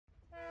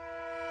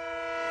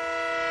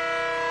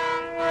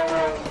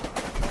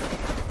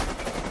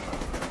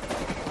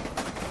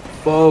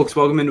folks?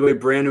 Welcome into a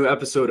brand new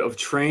episode of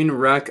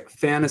Trainwreck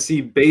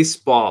Fantasy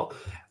Baseball.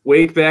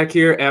 Wake back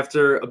here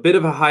after a bit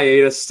of a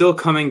hiatus, still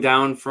coming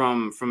down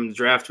from the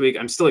draft week.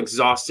 I'm still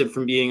exhausted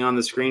from being on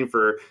the screen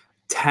for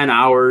 10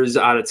 hours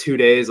out of 2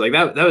 days. Like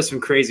that was some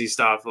crazy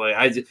stuff. Like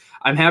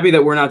I'm happy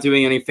that we're not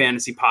doing any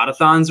fantasy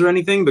potathons or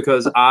anything,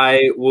 because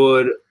I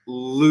would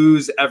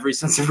lose every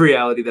sense of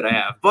reality that I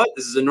have. But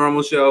this is a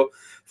normal show.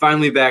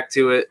 Finally back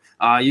to it.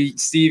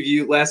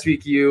 Steve, last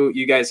week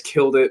you guys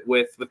killed it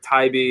with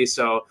Tybee.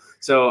 So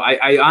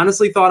I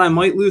honestly thought I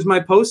might lose my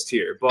post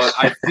here, but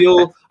I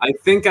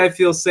think I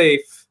feel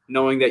safe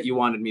knowing that you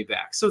wanted me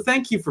back. So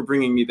thank you for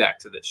bringing me back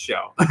to this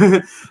show.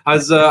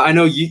 As I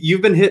know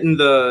you've been hitting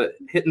the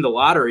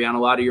lottery on a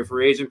lot of your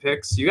free agent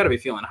picks. You got to be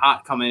feeling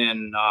hot coming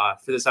in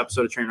for this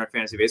episode of Trainwreck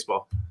Fantasy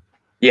Baseball.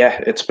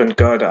 Yeah, it's been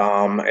good.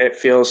 It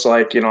feels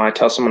like, I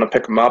tell someone to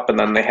pick them up and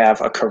then they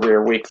have a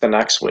career week the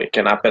next week.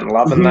 And I've been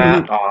loving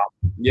that.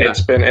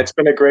 It's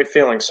been a great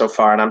feeling so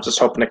far. And I'm just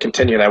hoping to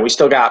continue that. We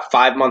still got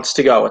 5 months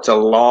to go. It's a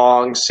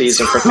long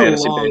season for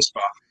fantasy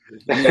baseball.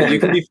 Yeah, you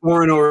can be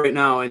 4-0 right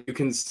now and you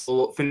can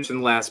still finish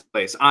in last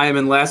place. I am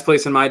in last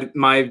place in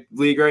my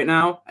league right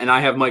now, and I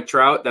have Mike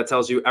Trout. That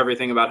tells you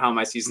everything about how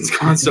my season's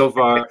gone so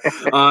far.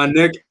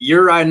 Nick,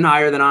 you're riding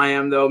higher than I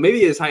am, though.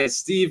 Maybe as high as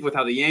Steve with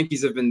how the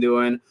Yankees have been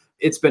doing.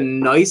 It's been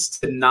nice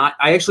to not –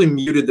 I actually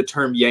muted the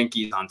term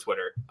Yankees on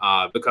Twitter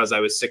because I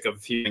was sick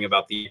of hearing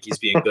about the Yankees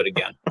being good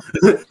again.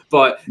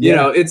 But,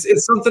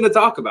 it's something to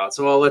talk about,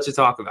 so I'll let you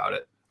talk about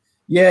it.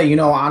 Yeah,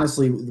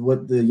 honestly,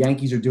 what the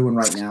Yankees are doing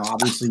right now,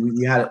 obviously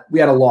we had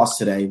a loss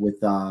today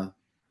with, a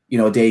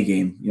day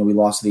game. We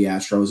lost to the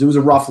Astros. It was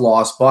a rough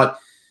loss, but,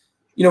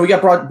 we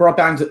got brought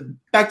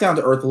back down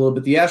to earth a little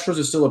bit. The Astros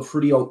are still a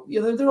pretty,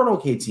 they're an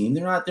okay team.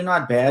 They're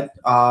not bad.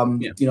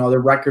 Their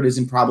record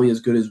isn't probably as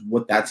good as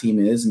what that team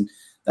is, and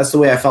that's the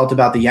way I felt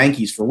about the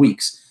Yankees for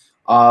weeks.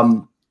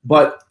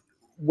 But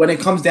when it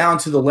comes down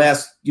to the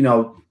last,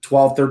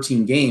 12,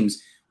 13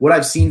 games, what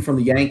I've seen from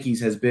the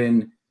Yankees has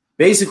been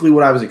basically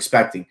what I was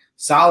expecting.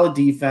 Solid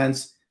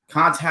defense,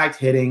 contact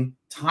hitting,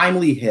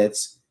 timely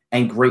hits,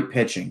 and great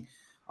pitching.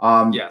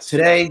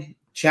 Today,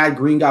 Chad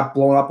Green got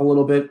blown up a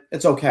little bit.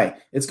 It's okay.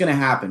 It's going to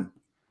happen.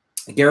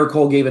 Garrett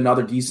Cole gave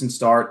another decent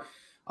start.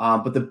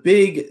 But the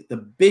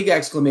big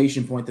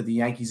exclamation point that the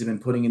Yankees have been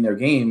putting in their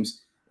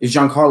games is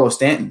Giancarlo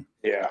Stanton.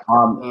 Yeah.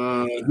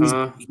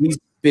 He's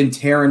been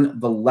tearing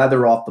the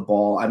leather off the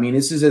ball. I mean,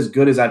 this is as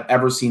good as I've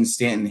ever seen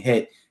Stanton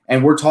hit.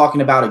 And we're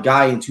talking about a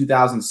guy in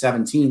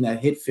 2017 that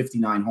hit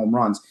 59 home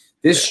runs.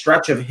 This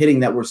stretch of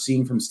hitting that we're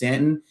seeing from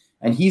Stanton,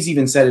 and he's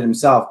even said it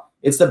himself,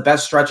 it's the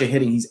best stretch of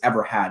hitting he's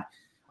ever had.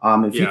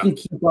 If he can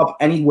keep up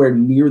anywhere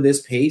near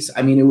this pace,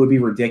 I mean, it would be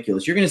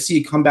ridiculous. You're going to see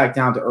it come back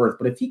down to earth.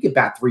 But if he could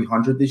bat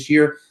 300 this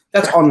year,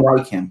 that's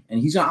unlike him. And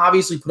he's going to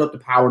obviously put up the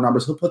power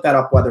numbers. He'll put that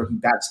up whether he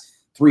bats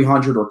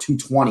 300 or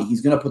 220.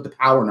 He's going to put the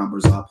power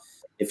numbers up.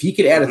 If he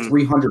could add a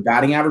 300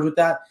 batting average with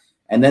that,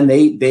 and then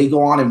they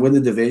go on and win the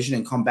division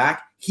and come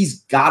back,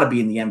 he's got to be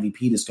in the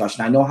MVP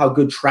discussion. I know how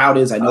good Trout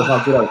is. I know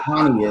how good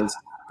Ohtani is.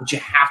 But you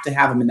have to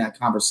have him in that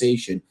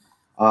conversation.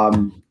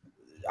 I'm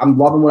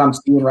loving what I'm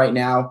seeing right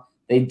now.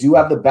 They do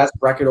have the best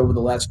record over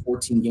the last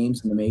 14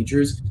 games in the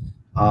majors.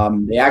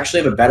 They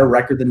actually have a better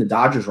record than the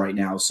Dodgers right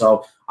now.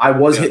 So I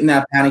was hitting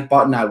that panic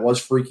button. I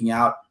was freaking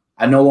out.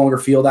 I no longer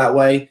feel that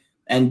way.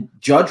 And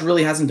Judge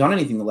really hasn't done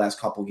anything the last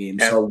couple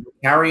games. Yeah. So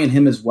carrying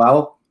him as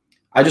well.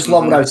 I just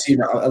love what I've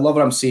seen. I love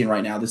what I'm seeing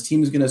right now. This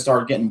team is going to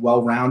start getting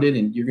well-rounded,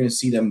 and you're going to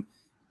see them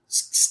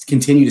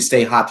continue to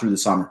stay hot through the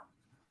summer.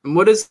 And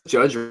what is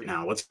Judge right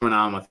now? What's going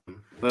on with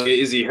him? Like,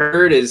 is he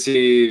hurt? Is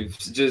he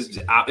just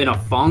in a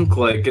funk?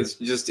 Like,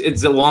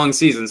 it's a long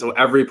season, so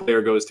every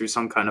player goes through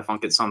some kind of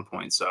funk at some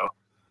point. So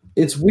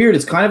it's weird.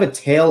 It's kind of a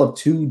tale of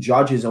two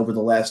Judges over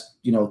the last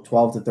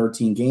 12 to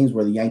 13 games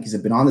where the Yankees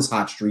have been on this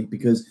hot streak,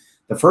 because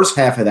the first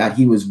half of that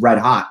he was red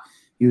hot.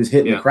 He was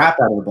hitting the crap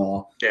out of the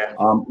ball. Yeah.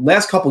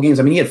 Last couple games,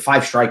 I mean, he had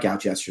 5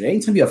 strikeouts yesterday.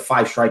 Anytime you have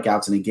 5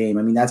 strikeouts in a game,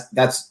 I mean,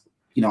 that's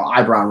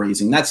eyebrow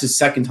raising. That's his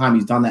second time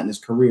he's done that in his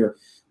career,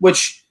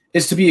 which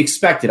is to be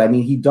expected. I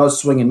mean, he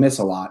does swing and miss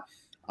a lot.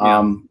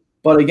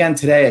 But again,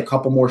 today, a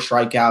couple more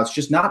strikeouts,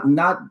 just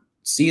not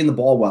seeing the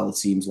ball well, it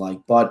seems like.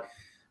 But,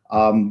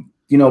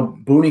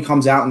 Booney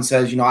comes out and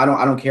says, I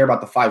don't care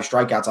about the 5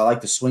 strikeouts. I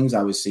like the swings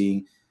I was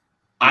seeing.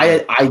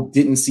 I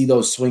didn't see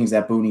those swings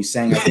that Booney's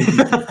saying. I think he's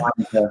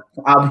trying to,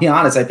 I'll be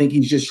honest, I think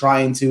he's just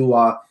trying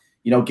to,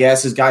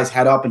 gas his guy's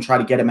head up and try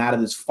to get him out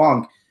of this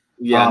funk.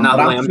 Yeah, not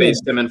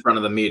lambaste him in front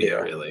of the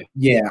media, really.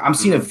 Yeah, I'm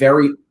seeing a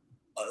very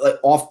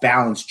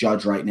off-balance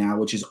Judge right now,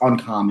 which is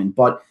uncommon,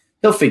 but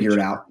he'll figure it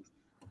out.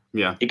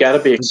 Yeah. You got to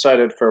be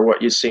excited for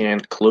what you see in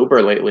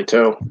Kluber lately,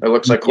 too. It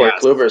looks like Corey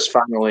Kluber is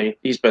finally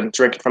 – he's been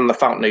drinking from the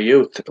fountain of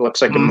youth. It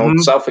looks like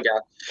himself again.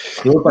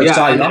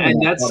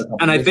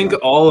 And I think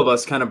all of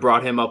us kind of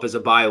brought him up as a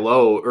buy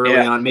low early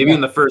on. Maybe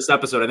in the first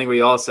episode, I think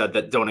we all said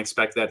that don't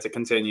expect that to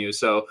continue.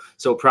 So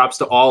props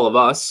to all of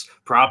us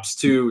props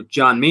to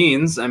John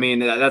Means. I mean,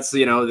 that's,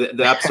 the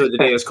episode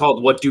today is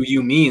called What Do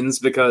You Means,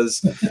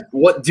 because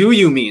what do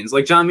you means?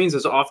 Like, John Means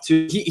is off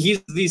to,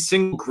 he's the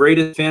single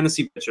greatest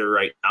fantasy pitcher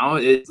right now,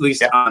 at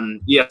least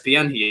on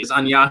ESPN he is.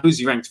 On Yahoo's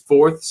he ranked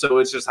 4th, so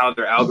it's just how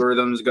their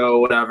algorithms go,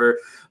 whatever.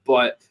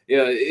 But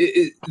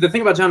the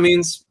thing about John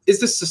Means, is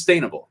this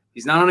sustainable?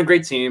 He's not on a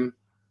great team.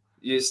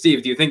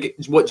 Steve, do you think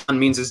what John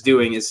Means is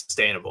doing is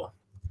sustainable?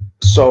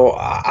 So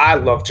I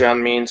love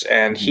John Means,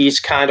 and he's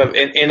kind of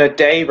in a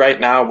day right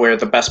now where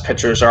the best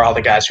pitchers are all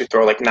the guys who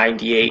throw like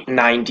 98,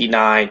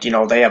 99.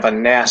 They have a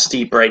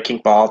nasty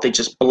breaking ball. They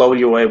just blow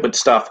you away with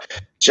stuff.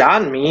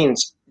 John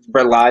Means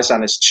relies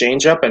on his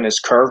changeup and his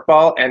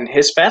curveball, and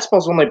his fastball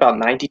is only about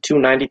 92,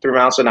 93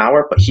 miles an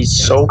hour, but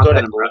he's so good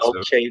at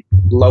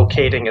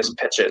locating his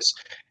pitches.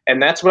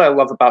 And that's what I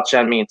love about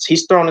John Means.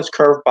 He's thrown his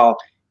curveball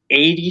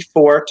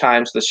 84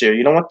 times this year.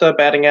 You know what the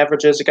batting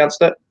average is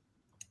against it?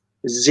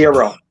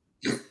 0.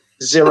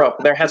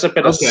 There hasn't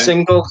been a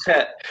single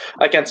hit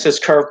against his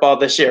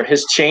curveball this year.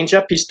 His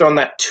changeup, he's thrown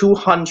that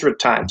 200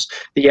 times.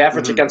 The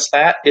average against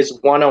that is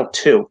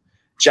 102.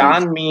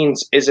 John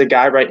Means is a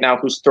guy right now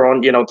who's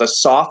thrown, the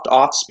soft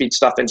off-speed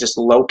stuff and just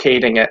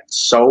locating it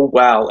so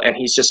well, and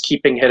he's just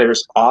keeping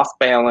hitters off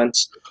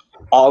balance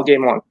all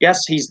game long.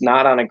 Yes, he's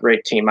not on a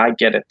great team. I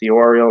get it. The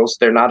Orioles,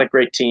 they're not a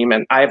great team.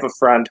 And I have a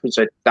friend who's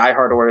a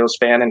diehard Orioles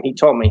fan, and he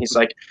told me, he's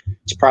like,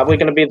 it's probably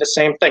going to be the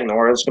same thing. The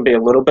Orioles going to be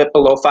a little bit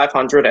below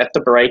 500 at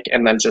the break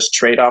and then just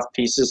trade off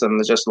pieces and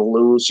just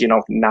lose,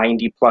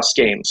 90-plus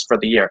games for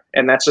the year.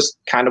 And that's just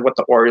kind of what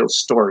the Orioles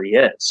story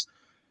is.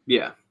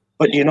 Yeah.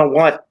 But you know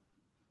what?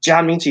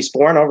 John Means, he's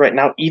 4-0 right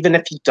now. Even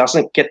if he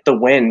doesn't get the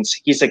wins,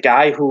 he's a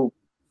guy who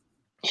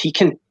he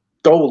can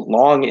go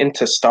long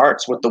into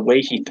starts with the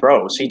way he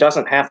throws. He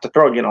doesn't have to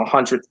throw,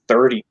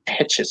 130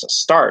 pitches a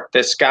start.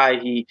 This guy,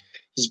 he's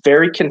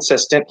very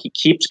consistent. He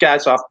keeps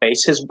guys off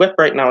base. His whip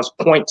right now is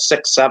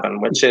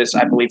 .67, which is,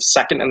 I believe,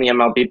 second in the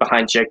MLB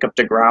behind Jacob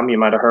deGrom. You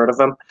might have heard of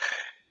him.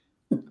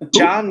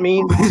 John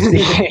Means,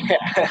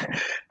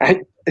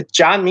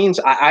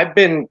 I've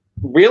been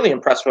really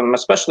impressed with him,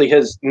 especially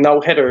his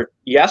no-hitter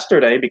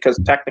yesterday, because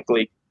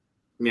technically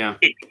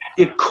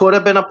it could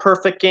have been a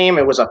perfect game.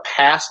 It was a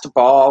passed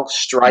ball,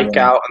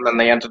 strikeout, and then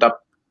they ended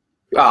up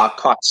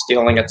caught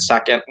stealing at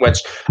second, which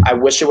I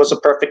wish it was a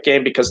perfect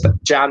game, because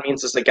John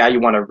Means is the guy you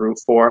want to root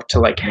for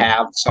to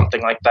have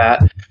something like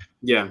that.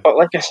 Yeah. But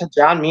like I said,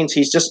 John Means,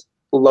 he's just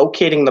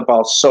locating the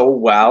ball so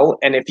well.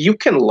 And if you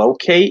can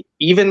locate,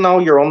 even though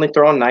you're only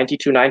throwing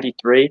 92,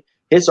 93,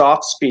 his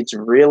off speed's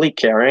really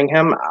carrying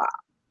him.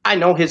 I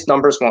know his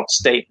numbers won't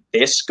stay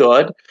this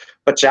good,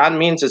 but John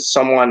Means is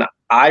someone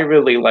I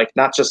really like,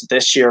 not just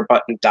this year,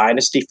 but in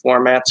dynasty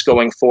formats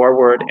going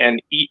forward.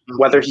 And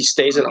whether he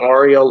stays an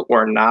Oriole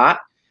or not,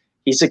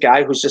 he's a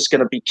guy who's just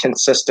going to be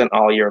consistent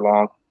all year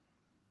long.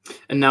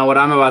 And now what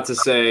I'm about to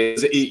say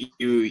is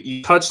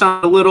you touched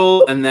on it a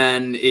little, and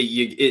then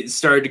it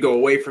started to go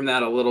away from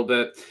that a little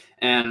bit.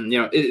 And,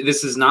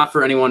 this is not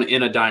for anyone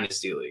in a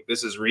dynasty league.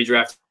 This is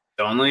redraft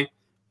only.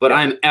 But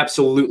I'm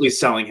absolutely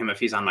selling him if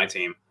he's on my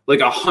team. Like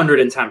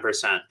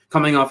 110%.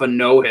 Coming off a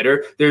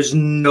no-hitter, there's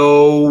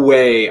no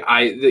way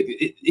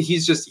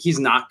he's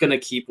not going to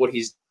keep what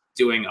he's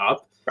doing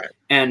up. Right.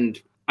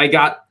 And I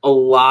got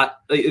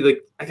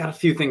a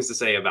few things to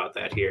say about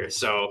that here.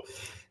 So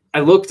I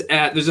looked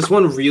at, there's this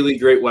one really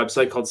great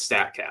website called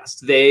StatCast.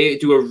 They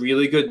do a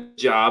really good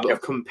job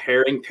of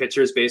comparing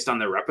pitchers based on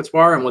their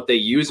repertoire and what they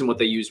use and what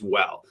they use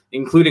well,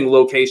 including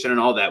location and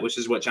all that, which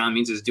is what John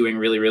Means is doing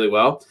really, really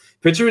well.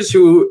 Pitchers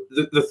who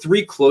the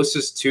three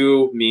closest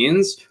to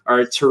Means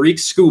are Tariq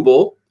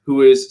Skubal,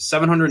 who is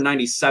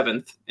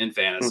 797th in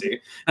fantasy.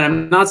 Mm-hmm. And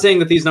I'm not saying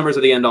that these numbers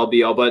are the end-all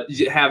be-all, but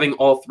having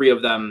all three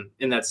of them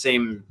in that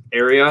same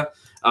area,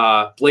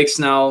 Blake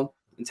Snell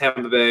in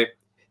Tampa Bay,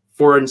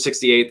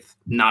 468th,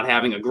 not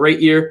having a great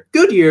year,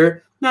 good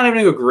year, not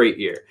having a great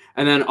year.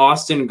 And then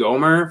Austin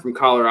Gomer from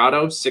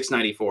Colorado,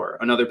 694,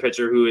 another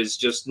pitcher who is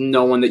just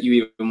no one that you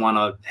even want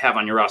to have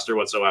on your roster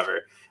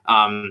whatsoever.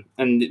 And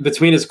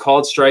between his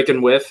called strike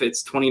and whiff,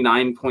 it's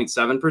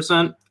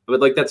 29.7%. I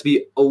would like that to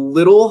be a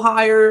little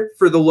higher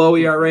for the low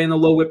ERA and the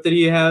low whip that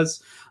he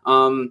has.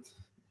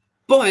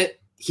 But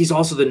he's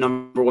also the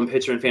number one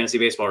pitcher in fantasy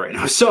baseball right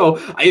now. So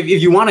if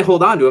you want to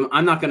hold on to him,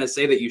 I'm not going to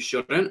say that you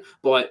shouldn't,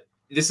 but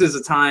this is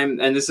a time,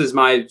 and this is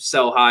my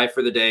sell high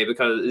for the day,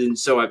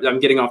 I'm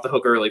getting off the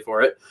hook early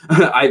for it.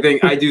 I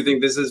do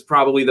think this is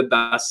probably the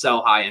best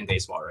sell high in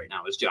baseball right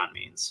now is John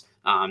Means,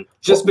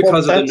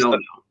 because of the no-no.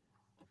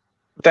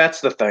 That's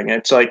the thing.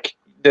 It's like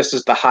this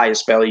is the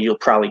highest value you'll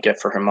probably get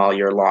for him all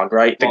year long,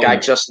 right? The guy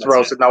just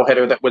throws a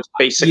no-hitter that was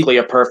basically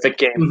a perfect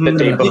game the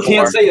day before.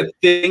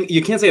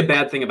 You can't say a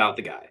bad thing about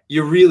the guy.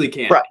 You really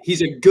can't. Right.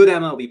 He's a good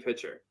MLB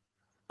pitcher,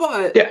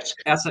 but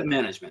asset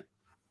management.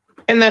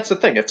 And that's the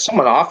thing. If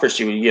someone offers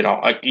you,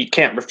 you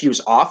can't refuse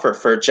offer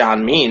for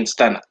John Means,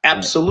 then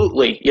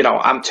absolutely,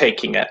 I'm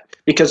taking it.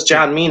 Because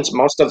John Means,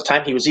 most of the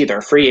time, he was either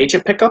a free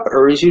agent pickup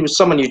or he was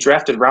someone you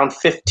drafted round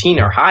 15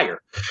 or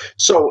higher.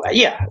 So,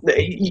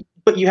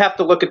 but you have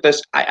to look at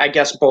this, I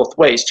guess, both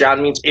ways.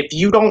 John Means, if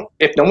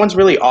no one's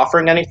really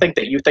offering anything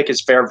that you think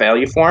is fair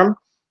value for him,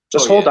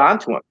 just hold on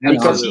to him,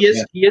 because he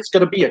is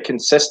going to be a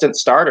consistent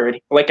starter. And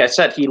like I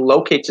said, he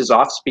locates his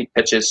off-speed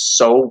pitches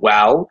so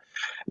well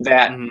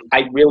that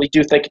I really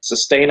do think it's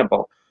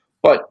sustainable.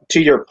 But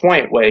to your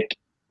point, Wake,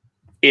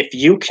 if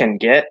you can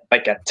get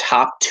like a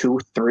top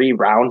 2-3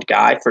 round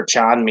guy for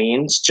John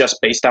Means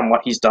just based on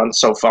what he's done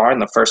so far in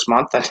the first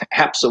month, then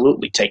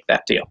absolutely take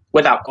that deal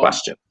without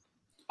question.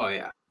 Oh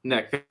yeah.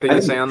 Nick, anything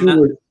to say on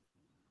that?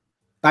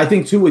 I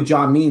think too with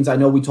John Means, I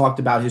know we talked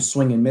about his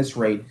swing and miss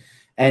rate,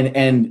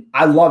 and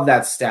I love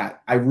that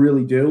stat. I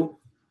really do.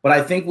 But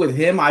I think with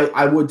him,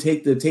 I would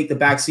take the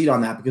back seat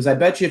on that, because I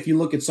bet you if you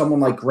look at someone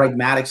like Greg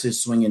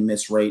Maddox's swing and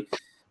miss rate,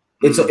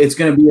 it's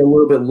going to be a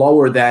little bit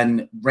lower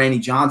than Randy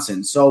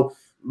Johnson. So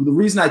the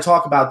reason I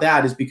talk about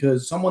that is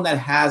because someone that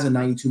has a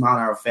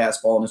 92-mile-an-hour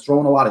fastball and is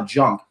throwing a lot of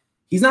junk,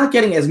 he's not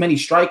getting as many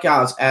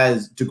strikeouts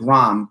as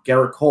DeGrom,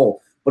 Garrett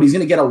Cole, but he's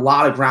going to get a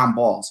lot of ground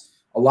balls,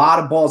 a lot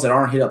of balls that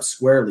aren't hit up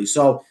squarely.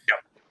 So,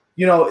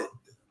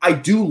 I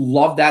do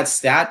love that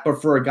stat,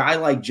 but for a guy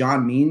like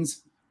John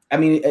Means, I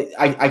mean,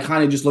 I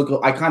kind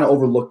of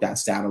overlook that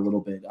stat a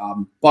little bit.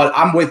 But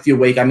I'm with you,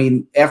 Wake. I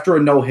mean, after a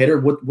no-hitter,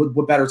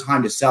 what better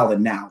time to sell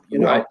than now,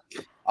 Right.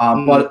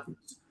 But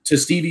to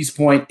Stevie's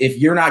point, if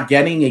you're not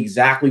getting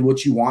exactly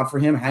what you want for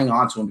him, hang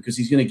on to him, because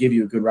he's going to give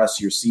you a good rest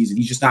of your season.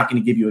 He's just not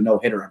going to give you a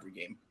no-hitter every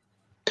game.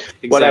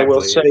 Exactly. What I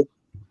will say,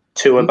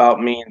 too, about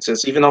Means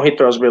is even though he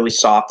throws really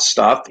soft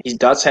stuff, he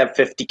does have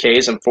 50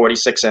 Ks in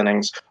 46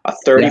 innings, a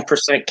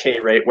 30% K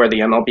rate where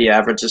the MLB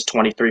average is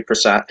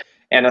 23%,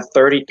 and a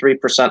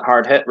 33%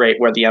 hard hit rate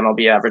where the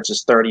MLB average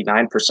is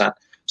 39%.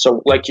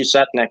 So like you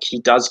said, Nick, he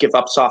does give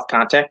up soft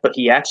contact, but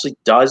he actually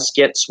does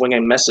get swing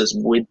and misses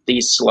with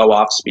these slow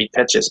off-speed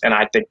pitches, and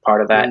I think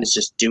part of that is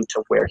just due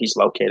to where he's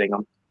locating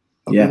them.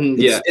 Yeah,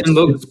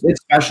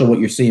 it's special what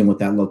you're seeing with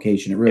that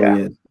location. It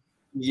really is.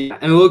 Yeah,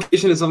 and the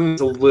location is something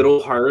that's a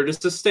little harder to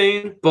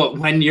sustain, but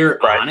when you're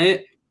on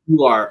it,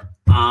 you are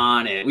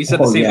on it. We said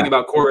the same thing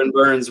about Corbin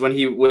Burns when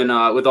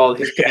with all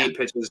his paint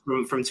pitches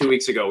from 2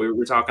 weeks ago. We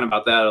were talking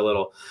about that a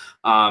little.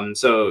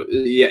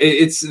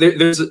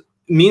 There's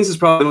Means is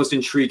probably the most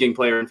intriguing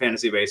player in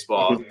fantasy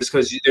baseball, just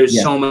because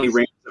there's so many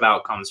ranges of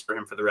outcomes for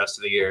him for the rest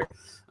of the year.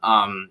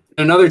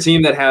 Another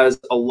team that has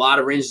a lot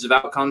of ranges of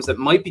outcomes that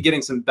might be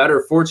getting some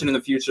better fortune in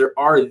the future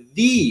are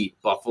the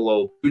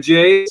Buffalo Blue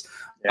Jays.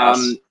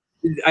 Yes.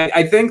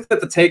 I think that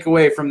the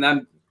takeaway from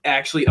them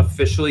actually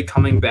officially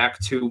coming back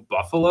to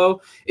Buffalo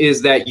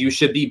is that you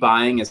should be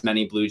buying as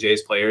many Blue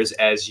Jays players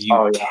as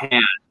you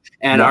can.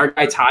 And our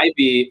guy Ty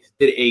B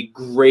did a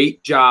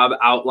great job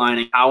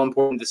outlining how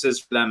important this is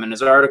for them in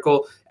his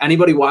article.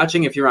 Anybody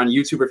watching, if you're on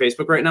YouTube or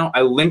Facebook right now,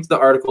 I linked the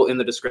article in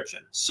the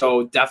description.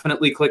 So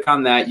definitely click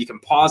on that. You can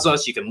pause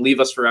us. You can leave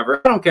us forever.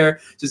 I don't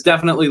care. Just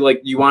definitely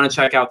you want to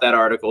check out that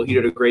article. He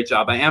did a great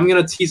job. I am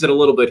going to tease it a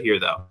little bit here,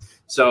 though.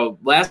 So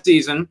last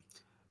season,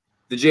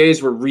 the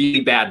Jays were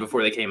really bad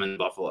before they came into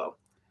Buffalo.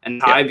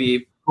 And Ty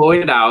B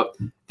pointed out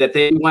that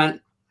they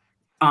went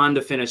on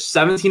to finish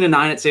 17-9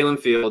 at Salem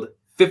Field,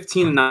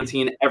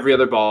 15-19 every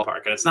other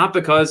ballpark. And it's not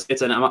because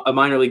it's a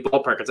minor league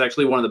ballpark. It's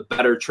actually one of the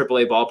better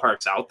AAA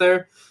ballparks out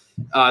there.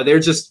 They're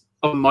just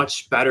a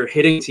much better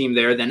hitting team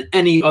there than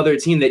any other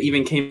team that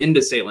even came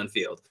into Salem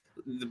Field.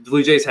 The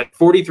Blue Jays had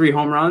 43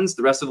 home runs.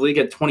 The rest of the league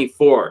had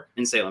 24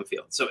 in Salem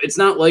Field. So it's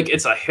not like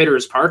it's a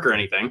hitter's park or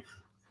anything.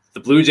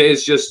 The Blue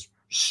Jays just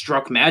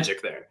struck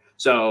magic there.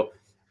 So,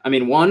 I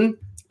mean, one,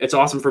 it's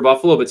awesome for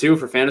Buffalo, but two,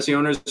 for fantasy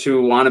owners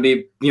who want to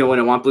be,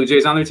 want Blue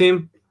Jays on their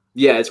team,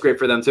 it's great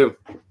for them too.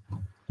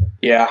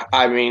 Yeah,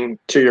 I mean,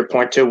 to your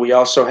point too, we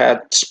also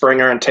had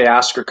Springer and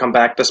Teoscar come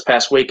back this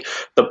past week.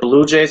 The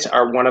Blue Jays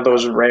are one of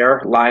those rare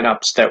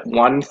lineups that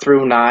 1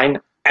 through 9,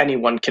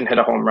 anyone can hit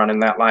a home run in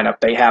that lineup.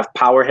 They have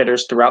power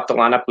hitters throughout the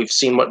lineup. We've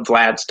seen what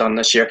Vlad's done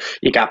this year.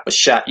 You got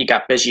Bichette, you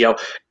got Biggio,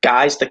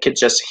 guys that could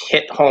just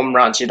hit home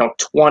runs,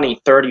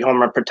 20, 30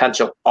 home run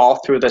potential all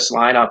through this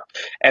lineup.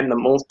 And the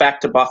move back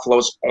to Buffalo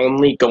is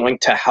only going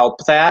to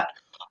help that.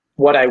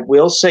 What I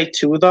will say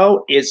too,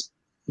 though, is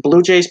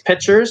Blue Jays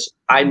pitchers,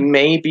 I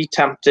may be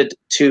tempted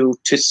to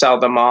sell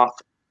them off.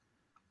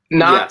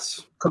 Not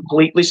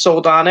completely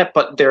sold on it,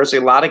 but there's a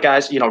lot of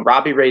guys,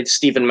 Robbie Ray,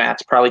 Steven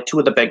Matz, probably two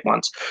of the big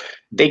ones.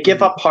 They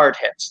give up hard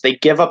hits. They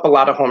give up a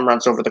lot of home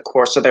runs over the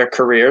course of their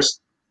careers.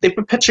 They've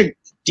been pitching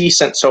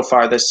decent so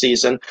far this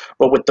season,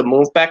 but with the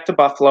move back to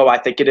Buffalo, I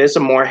think it is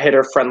a more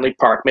hitter-friendly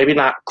park. Maybe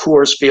not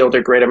Coors Field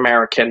or Great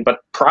American, but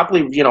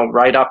probably,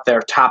 right up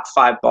there, top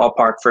 5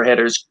 ballpark for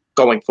hitters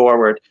going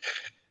forward.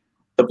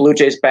 The Blue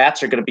Jays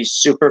bats are going to be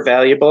super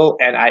valuable,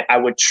 and I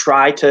would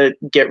try to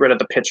get rid of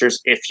the pitchers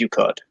if you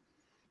could.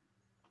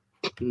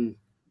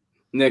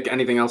 Nick,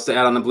 anything else to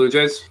add on the Blue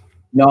Jays?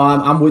 No,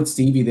 I'm with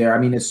Stevie there. I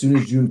mean, as soon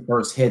as June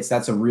 1st hits,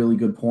 that's a really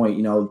good point.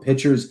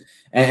 Pitchers,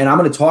 and I'm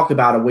going to talk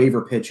about a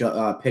waiver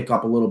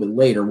pickup a little bit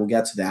later. We'll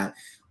get to that.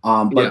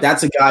 But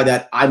that's a guy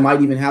that I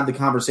might even have the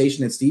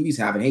conversation that Stevie's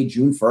having. Hey,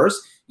 June 1st,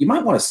 you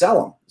might want to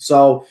sell him.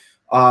 So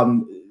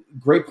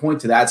great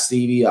point to that,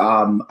 Stevie.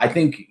 I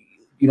think,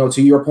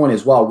 to your point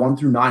as well, 1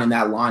 through 9 in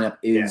that lineup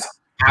is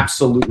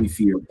absolutely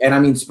feared. And I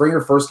mean,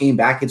 Springer first game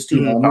back, it's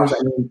 2 homers.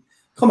 I mean,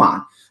 come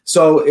on.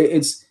 So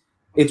it's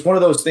one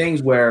of those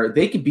things where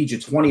they could beat you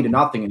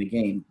 20-0 in a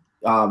game,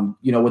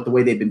 with the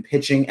way they've been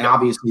pitching, and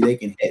obviously they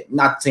can hit.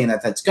 Not saying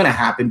that that's going to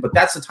happen, but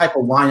that's the type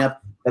of lineup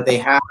that they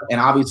have. And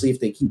obviously, if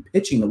they keep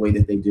pitching the way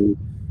that they do,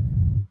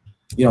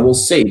 we'll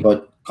see.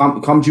 But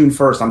come June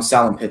 1st, I'm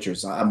selling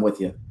pitchers. I'm with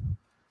you.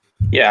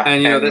 Yeah,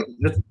 and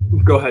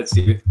go ahead,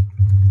 Steve.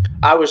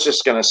 I was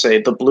just going to say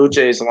the Blue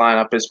Jays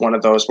lineup is one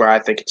of those where I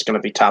think it's going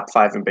to be top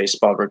 5 in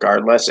baseball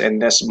regardless,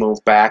 and this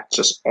move back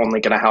just only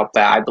going to help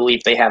that. I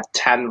believe they have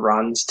 10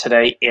 runs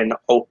today in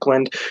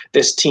Oakland.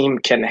 This team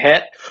can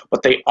hit,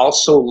 but they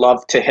also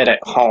love to hit at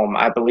home.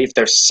 I believe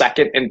they're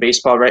second in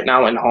baseball right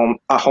now in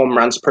home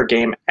runs per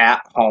game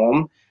at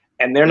home,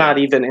 and they're not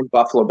even in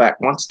Buffalo back.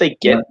 Once they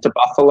get to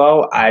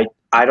Buffalo, I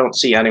don't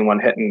see anyone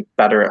hitting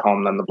better at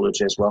home than the Blue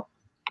Jays will.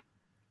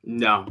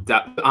 No,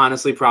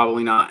 honestly,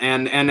 probably not.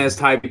 And as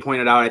Tybee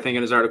pointed out, I think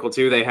in his article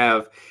too, they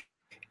have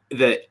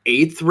the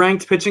 8th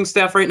ranked pitching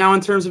staff right now in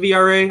terms of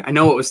ERA. I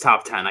know it was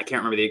top 10. I can't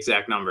remember the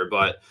exact number,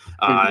 but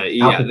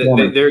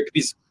there could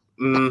be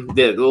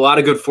a lot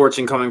of good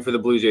fortune coming for the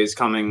Blue Jays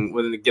coming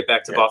when they get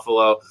back to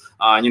Buffalo.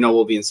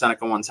 We'll be in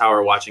Seneca One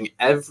Tower watching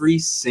every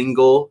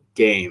single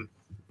game.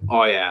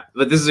 Oh yeah,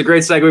 but this is a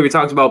great segue. We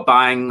talked about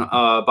buying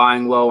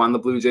low on the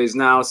Blue Jays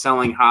now,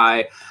 selling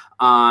high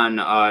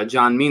on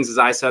John Means, as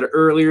I said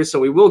earlier. So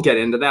we will get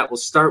into that. We'll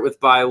start with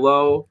buy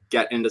low,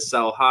 get into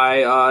sell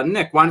high.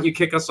 Nick, why don't you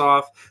kick us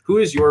off? Who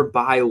is your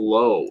buy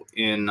low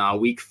in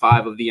week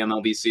 5 of the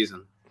MLB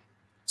season?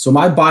 So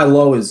my buy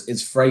low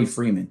is Freddie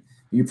Freeman.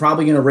 You're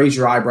probably going to raise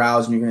your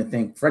eyebrows and you're going to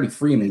think, Freddie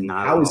Freeman,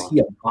 how is he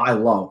a buy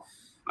low?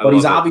 But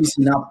he's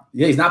obviously not.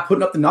 Yeah, he's not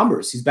putting up the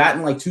numbers. He's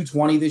batting like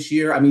 220 this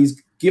year. I mean,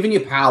 he's giving you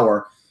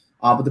power.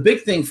 But the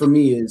big thing for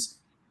me is,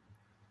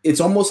 it's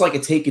almost like a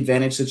take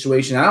advantage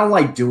situation. I don't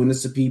like doing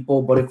this to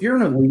people, but if you're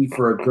in a league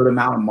for a good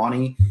amount of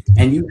money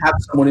and you have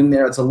someone in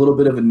there that's a little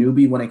bit of a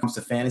newbie when it comes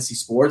to fantasy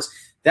sports,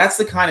 that's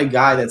the kind of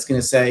guy that's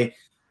going to say,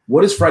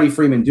 what is Freddie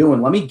Freeman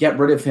doing? Let me get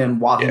rid of him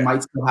while he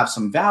might still have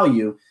some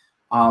value.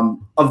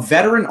 A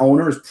veteran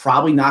owner is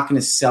probably not going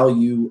to sell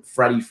you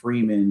Freddie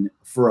Freeman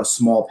for a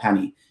small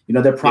penny.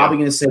 They're probably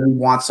going to say we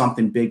want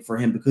something big for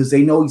him because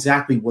they know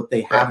exactly what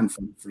they have in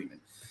Freddie Freeman.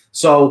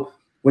 So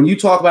when you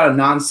talk about a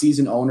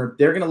non-season owner,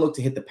 they're going to look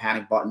to hit the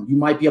panic button. You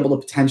might be able to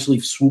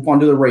potentially swoop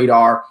under the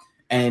radar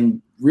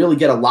and really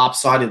get a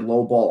lopsided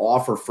low ball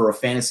offer for a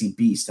fantasy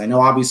beast. I know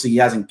obviously he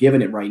hasn't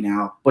given it right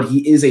now, but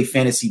he is a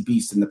fantasy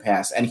beast in the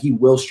past, and he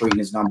will straighten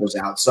his numbers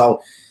out.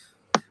 So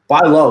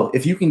buy low.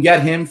 If you can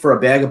get him for a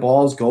bag of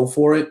balls, go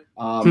for it.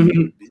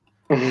 Down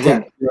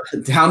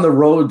the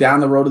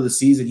road of the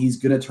season, he's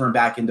going to turn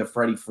back into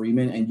Freddie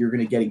Freeman, and you're going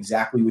to get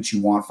exactly what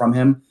you want from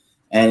him.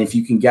 And if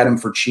you can get him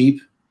for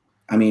cheap,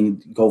 I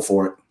mean, go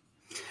for it.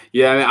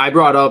 Yeah, I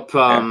brought up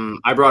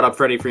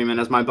Freddie Freeman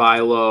as my buy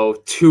low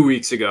 2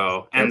 weeks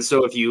ago, and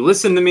so if you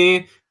listen to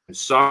me, I'm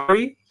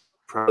sorry,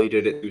 probably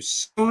did it too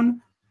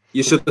soon.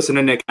 You should listen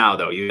to Nick now,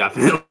 though. You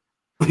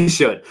definitely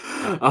should.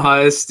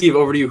 Steve,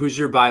 over to you. Who's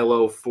your buy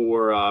low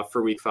for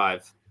week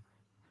 5?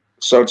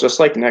 So just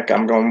like Nick,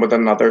 I'm going with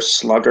another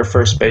slugger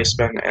first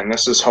baseman, and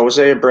this is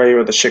Jose Abreu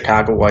of the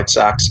Chicago White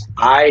Sox.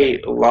 I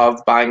love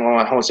buying low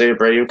on Jose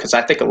Abreu because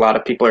I think a lot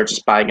of people are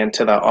just buying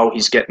into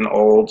he's getting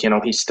old.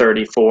 He's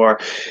 34.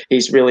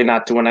 He's really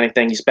not doing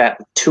anything. He's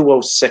batting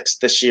 .206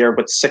 this year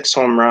with 6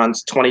 home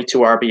runs, 22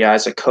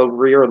 RBIs, a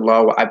career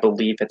low. I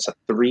believe it's a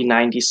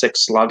 .396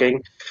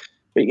 slugging.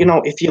 But,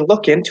 if you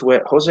look into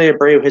it, Jose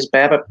Abreu, his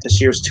BABIP this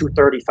year is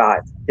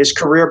 .235. His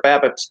career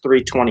BABIP is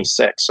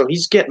 .326. So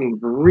he's getting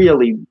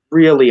really,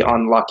 really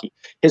unlucky.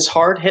 His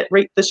hard hit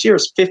rate this year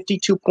is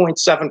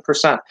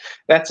 52.7%.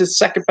 That's his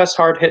second best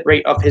hard hit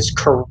rate of his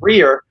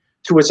career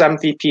to his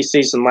MVP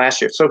season last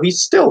year. So he's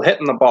still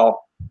hitting the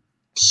ball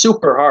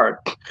super hard.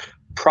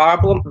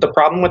 The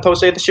problem with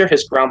Jose this year,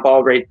 his ground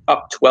ball rate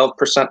up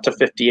 12% to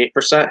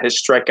 58%. His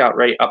strikeout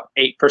rate up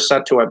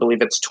 8% to, I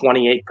believe it's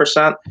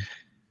 28%.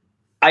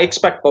 I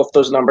expect both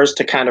those numbers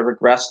to kind of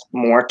regress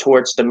more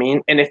towards the mean.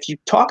 And if you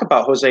talk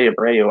about Jose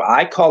Abreu,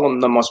 I call him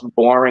the most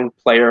boring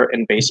player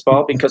in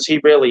baseball because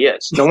he really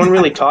is. No one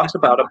really talks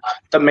about him.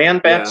 The man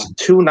bats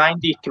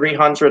 290,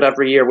 300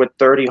 every year with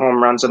 30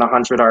 home runs and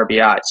 100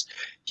 RBIs.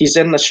 He's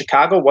in the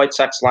Chicago White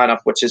Sox lineup,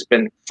 which has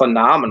been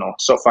phenomenal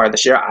so far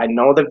this year. I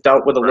know they've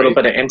dealt with a little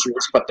bit of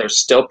injuries, but they're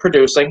still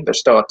producing. They're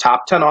still a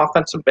top 10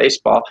 offense in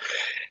baseball.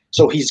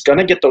 So he's going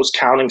to get those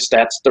counting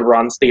stats, the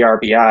runs, the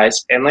RBIs.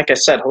 And like I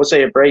said,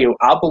 Jose Abreu,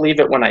 I'll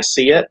believe it when I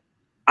see it.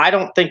 I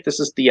don't think this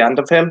is the end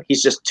of him.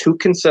 He's just too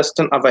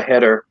consistent of a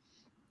hitter.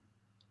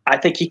 I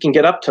think he can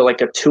get up to like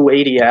a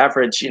 280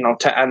 average,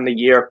 to end the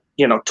year,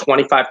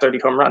 25, 30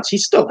 home runs. He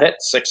still hit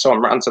 6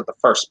 home runs at the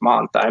first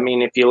month. I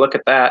mean, if you look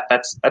at that,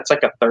 that's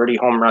like a 30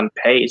 home run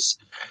pace.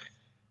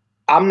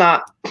 I'm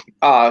not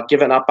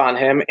giving up on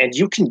him, and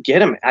you can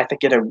get him, I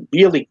think, at a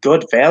really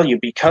good value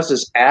because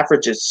his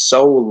average is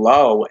so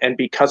low and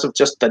because of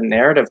just the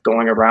narrative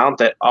going around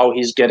that,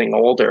 he's getting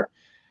older.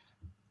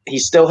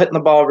 he's still hitting the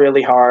ball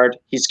really hard.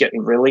 He's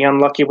getting really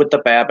unlucky with the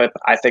BABIP.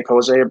 I think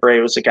Jose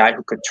Abreu is a guy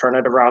who could turn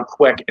it around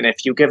quick. And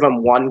if you give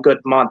him one good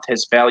month,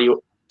 his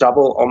value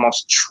double,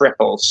 almost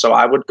triples. So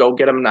I would go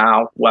get him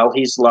now while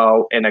he's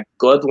low in a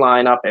good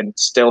lineup and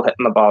still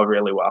hitting the ball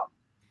really well.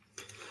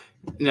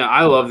 Yeah,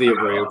 I love the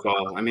Abreu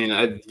call. I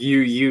mean,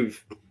 you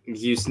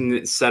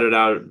set it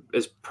out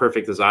as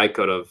perfect as I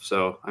could have.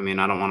 So, I mean,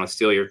 I don't want to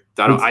steal your.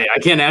 I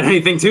can't add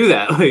anything to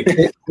that. Like,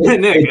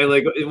 Nick,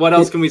 like, what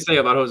else can we say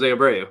about Jose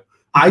Abreu?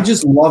 I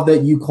just love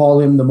that you call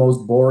him the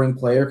most boring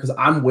player because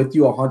I'm with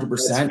you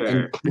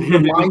 100%. And he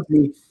reminds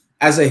me,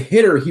 as a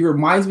hitter, he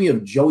reminds me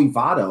of Joey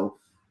Votto.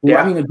 Who,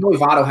 I mean, Joey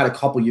Votto had a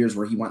couple years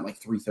where he went like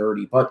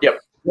 330, but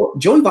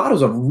Joey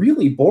Votto's a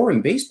really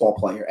boring baseball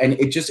player. And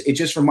it just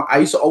I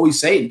used to always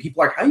say it, and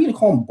people are like, how are you going to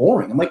call him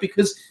boring? I'm like,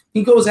 because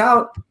he goes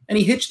out and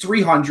he hits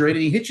 300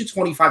 and he hits you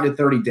 25 to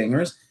 30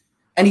 dingers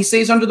and he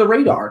stays under the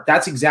radar.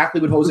 That's exactly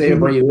what Jose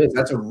Abreu is.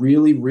 That's a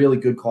really, really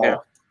good call. Yeah.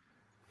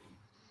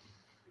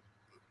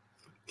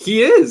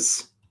 He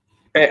is.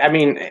 I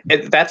mean,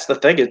 that's the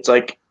thing. It's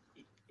like,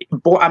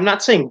 I'm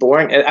not saying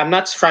boring. I'm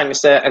not trying to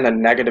say it in a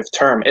negative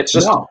term. It's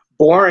just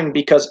boring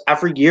because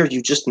every year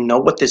you just know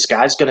what this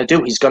guy's going to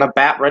do. He's going to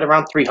bat right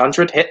around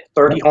 300, hit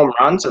 30 home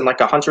runs and like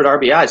 100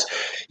 RBIs.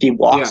 He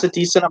walks a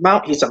decent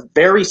amount. He's a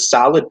very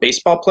solid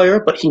baseball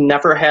player, but he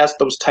never has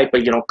those type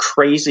of,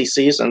 crazy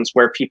seasons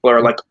where people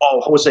are like,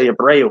 oh, Jose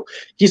Abreu,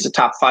 he's a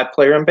top 5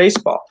 player in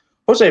baseball.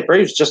 Jose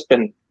Abreu's just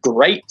been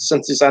great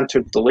since he's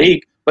entered the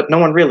league, but no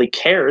one really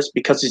cares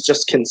because he's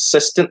just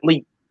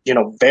consistently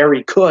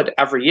very good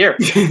every year.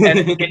 And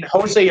in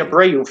Jose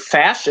Abreu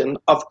fashion,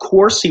 of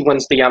course he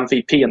wins the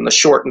MVP in the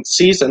shortened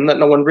season that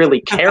no one really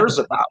cares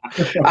about.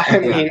 I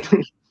mean,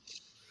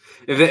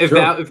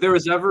 if there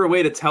was ever a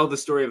way to tell the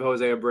story of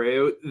Jose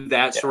Abreu,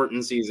 that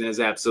shortened season is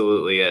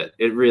absolutely it.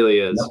 It really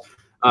is.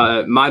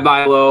 My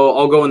buy low,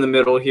 I'll go in the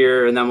middle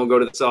here, and then we'll go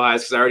to the sell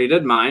highs because I already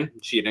did mine.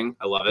 Cheating,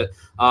 I love it.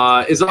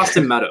 Is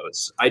Austin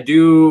Meadows.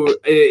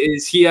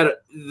 Is he at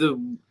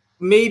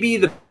maybe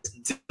the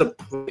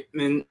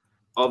disappointment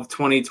of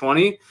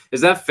 2020?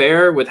 Is that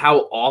fair with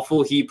how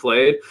awful he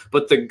played?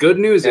 But the good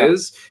news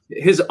is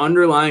his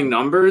underlying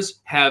numbers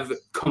have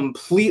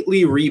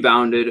completely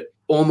rebounded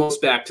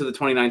almost back to the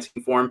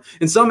 2019 form.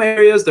 In some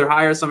areas, they're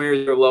higher. Some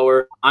areas are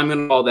lower. I'm going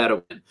to call that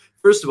a win.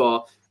 First of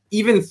all,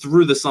 even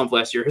through the slump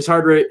last year, his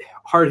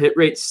hard hit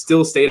rate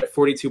still stayed at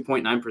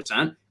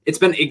 42.9%. It's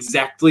been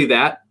exactly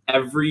that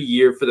every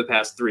year for the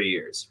past 3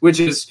 years, which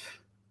is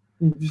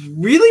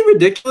really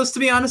ridiculous, to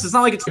be honest. It's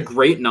not like it's a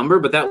great number,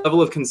 but that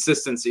level of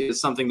consistency is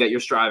something that you're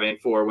striving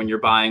for when you're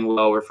buying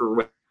low or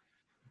for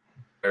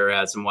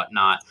ads and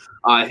whatnot.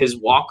 His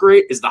walk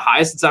rate is the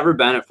highest it's ever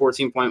been at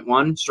 14.1.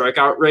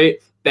 Strikeout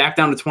rate back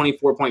down to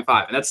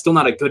 24.5. And that's still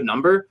not a good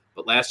number,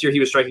 but last year he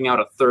was striking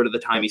out a third of the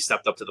time he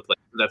stepped up to the plate.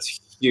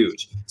 That's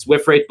huge. His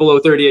whiff rate below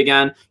 30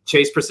 again.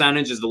 Chase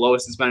percentage is the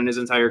lowest it's been in his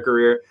entire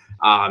career.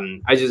 I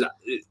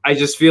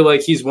just feel like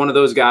he's one of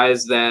those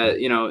guys that,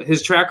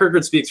 his track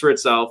record speaks for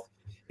itself.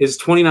 His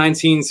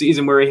 2019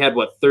 season where he had,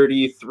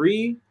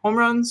 33 home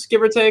runs,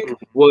 give or take,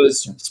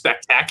 was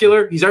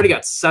spectacular. He's already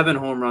got 7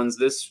 home runs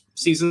this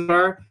season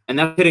far, and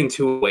that's hitting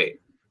 208.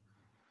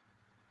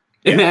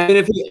 Imagine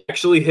if he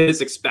actually hit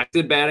his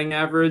expected batting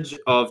average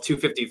of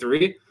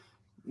 253,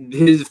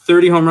 his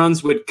 30 home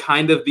runs would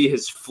kind of be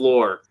his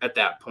floor at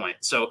that point.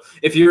 So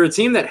if you're a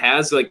team that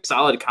has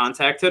solid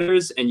contact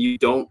hitters and you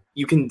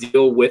can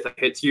deal with a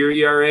hit to your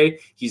ERA,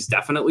 he's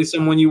definitely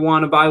someone you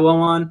want to buy low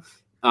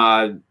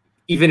on.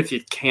 Even if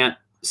you can't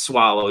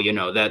swallow,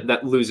 that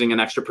losing an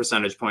extra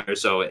percentage point or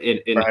so in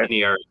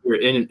ERA,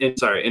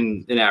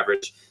 in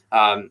average.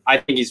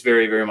 I think he's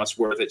very, very much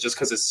worth it just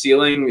because his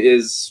ceiling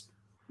is,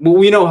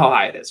 we know how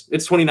high it is.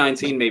 It's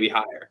 2019, maybe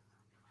higher.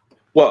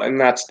 Well, and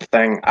that's the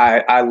thing.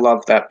 I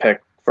love that pick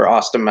for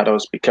Austin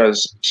Meadows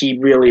because he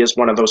really is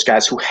one of those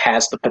guys who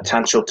has the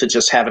potential to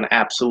just have an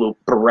absolute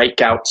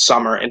breakout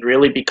summer and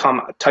really become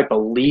a type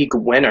of league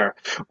winner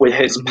with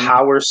his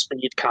power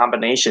speed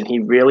combination. He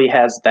really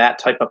has that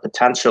type of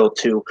potential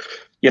to,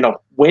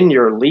 win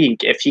your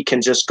league if he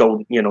can just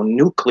go,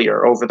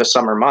 nuclear over the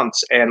summer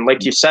months. And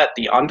like you said,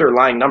 the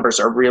underlying numbers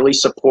are really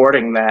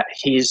supporting that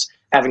he's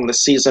having the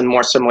season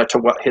more similar to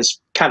what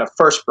his kind of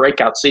first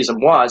breakout season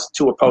was,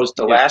 to opposed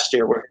to last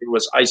year where he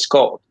was ice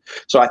cold.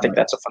 So I think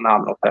that's a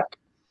phenomenal pick.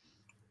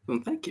 Well,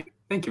 thank you.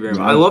 Thank you very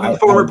much. I love the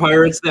former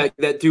Pirates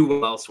that do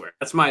well elsewhere.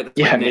 That's my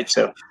me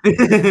too.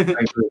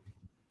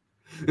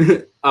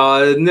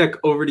 Nick,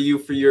 over to you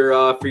for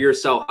your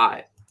sell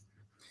high.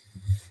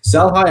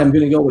 Sell high, I'm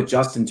going to go with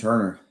Justin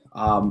Turner.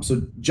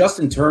 So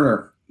Justin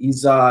Turner,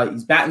 he's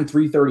batting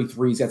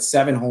 333. He's got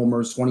 7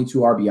 homers, 22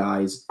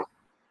 RBIs.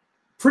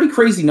 Pretty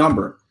crazy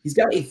number. He's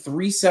got a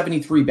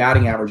 373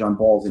 batting average on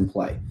balls in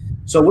play.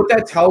 So what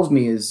that tells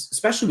me is,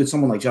 especially with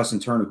someone like Justin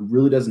Turner, who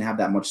really doesn't have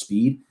that much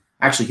speed.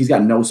 Actually, he's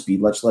got no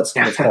speed. Let's call it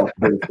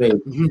a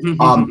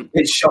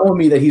it's showing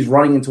me that he's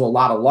running into a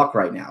lot of luck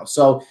right now.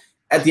 So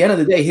at the end of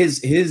the day,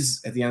 his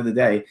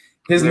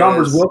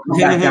numbers will come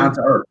back down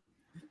to earth.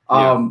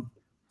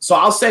 So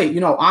I'll say,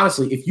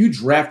 honestly, if you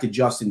drafted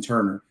Justin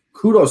Turner,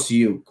 kudos to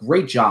you.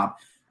 Great job.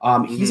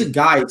 He's a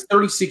guy, he's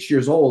 36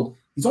 years old.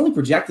 He's only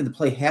projected to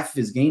play half of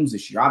his games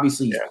this year.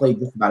 Obviously, he's played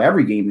just about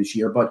every game this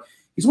year, but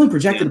he's only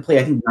projected to play,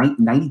 I think,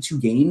 92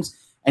 games.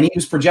 And he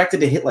was projected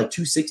to hit like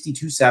 260,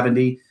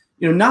 270.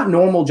 Not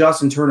normal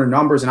Justin Turner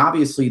numbers. And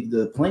obviously,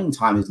 the playing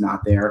time is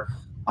not there.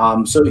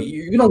 So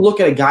you're going to look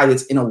at a guy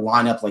that's in a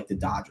lineup like the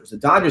Dodgers. The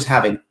Dodgers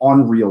have an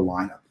unreal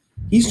lineup.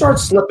 He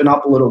starts slipping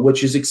up a little,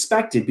 which is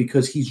expected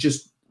because he's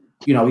just,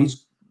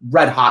 he's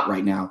red hot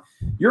right now.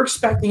 You're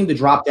expecting him to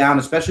drop down,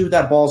 especially with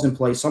that ball's in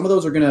play. Some of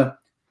those are going to,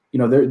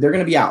 they're going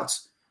to be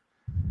outs.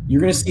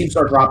 You're going to see him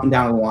start dropping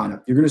down in the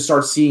lineup. You're going to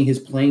start seeing his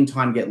playing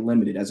time get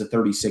limited as a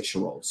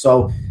 36-year-old.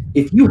 So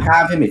if you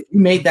have him, if you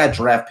made that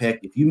draft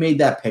pick, if you made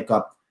that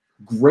pickup,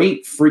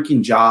 great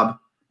freaking job.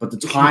 But the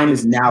time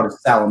is now to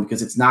sell him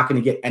because it's not going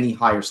to get any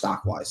higher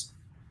stock-wise.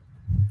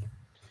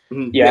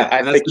 Yeah,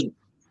 I think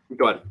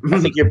Go ahead. I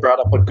think you brought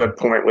up a good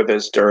point with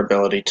his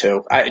durability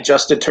too.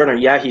 Justin Turner,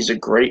 he's a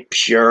great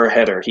pure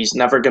hitter. He's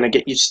never going to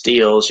get you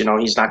steals.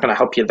 He's not going to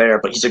help you there,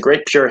 but he's a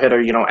great pure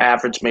hitter,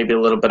 average, maybe a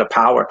little bit of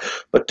power.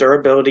 But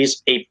durability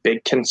is a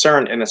big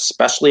concern, and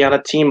especially on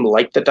a team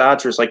like the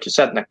Dodgers, like you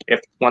said, Nick,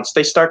 if once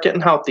they start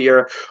getting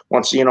healthier,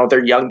 once,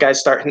 their young guys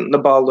start hitting the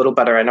ball a little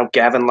better. I know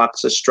Gavin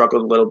Lux has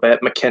struggled a little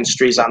bit.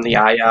 McKinstry's on the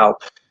IL.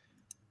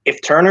 If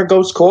Turner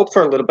goes cold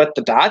for a little bit,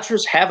 the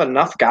Dodgers have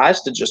enough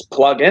guys to just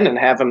plug in and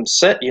have him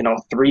sit,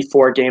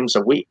 3-4 games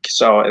a week.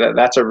 So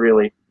that's a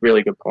really,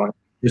 really good point.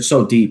 They're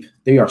so deep.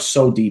 They are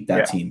so deep,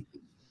 that team.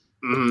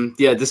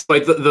 Yeah,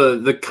 despite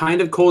the kind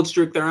of cold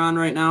streak they're on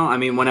right now, I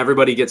mean, when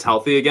everybody gets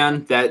healthy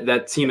again,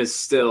 that team is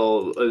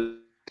still a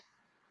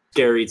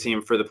scary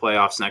team for the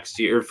playoffs next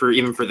year,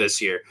 even for this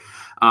year.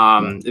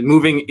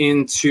 Moving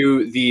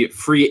into the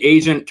free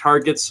agent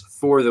targets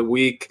for the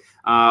week,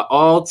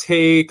 I'll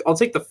take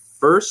the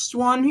first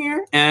one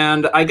here,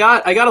 and I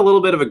got a little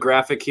bit of a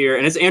graphic here,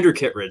 and it's Andrew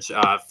Kittredge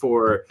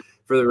for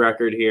the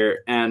record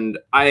here, and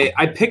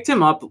I picked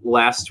him up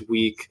last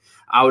week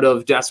out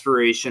of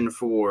desperation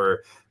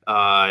for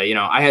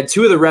I had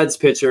two of the Reds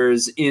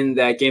pitchers in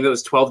that game that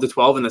was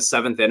 12-12 in the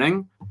 7th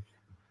inning,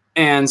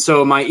 and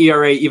so my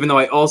ERA, even though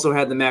I also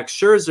had the Max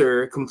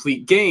Scherzer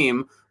complete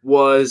game,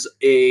 was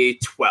a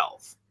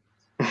 12.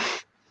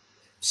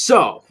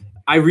 So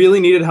I really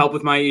needed help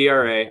with my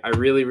ERA. I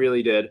really,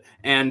 really did.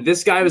 And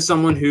this guy was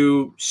someone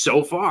who,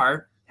 so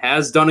far,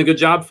 has done a good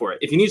job for it.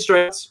 If you need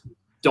strikeouts,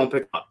 don't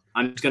pick him up.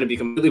 I'm just going to be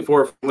completely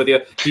forward with you.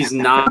 He's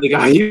not the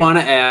guy you want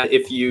to add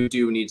if you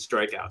do need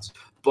strikeouts.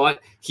 But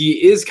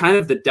he is kind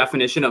of the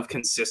definition of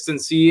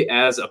consistency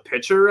as a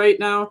pitcher right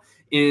now.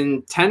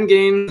 In 10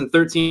 games and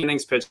 13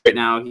 innings pitched right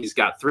now, he's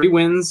got 3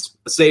 wins,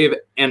 a save,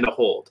 and a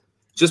hold.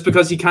 Just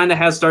because he kind of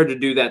has started to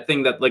do that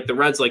thing that like the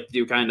Reds like to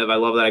do kind of. I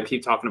love that I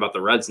keep talking about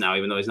the Reds now,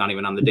 even though he's not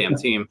even on the damn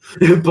team.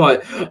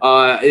 But,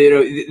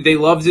 they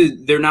love to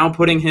 – they're now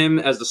putting him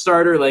as the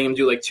starter, letting him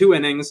do like 2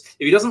 innings.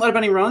 If he doesn't let up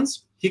any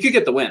runs, he could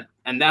get the win.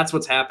 And that's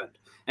what's happened.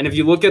 And if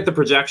you look at the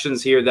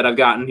projections here that I've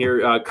gotten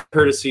here,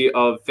 courtesy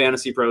of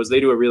Fantasy Pros, they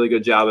do a really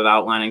good job of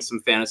outlining some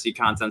fantasy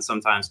content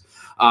sometimes.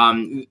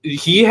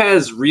 He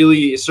has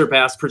really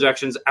surpassed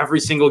projections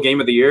every single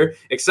game of the year,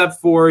 except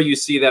for you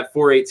see that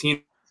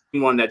 418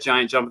 one, that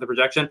giant jump in the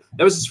projection.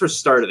 That was just for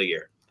start of the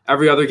year.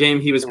 Every other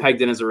game, he was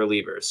pegged in as a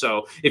reliever.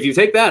 So if you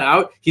take that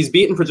out, he's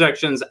beaten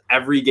projections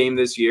every game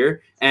this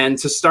year. And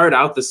to start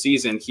out the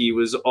season, he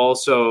was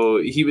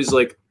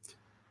like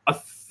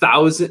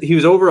 1,000. He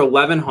was over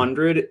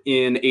 1,100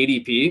 in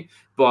ADP,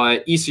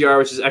 but ECR,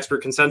 which is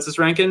expert consensus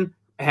ranking,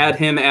 had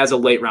him as a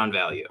late round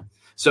value.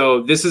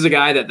 So this is a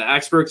guy that the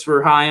experts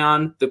were high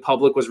on. The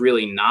public was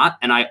really not.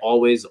 And I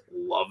always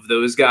love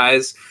those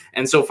guys.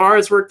 And so far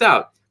it's worked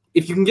out.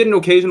 If you can get an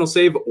occasional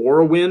save or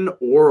a win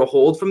or a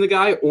hold from the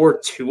guy, or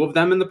 2 of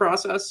them in the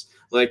process,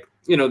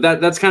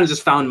 that's kind of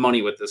just found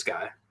money with this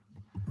guy.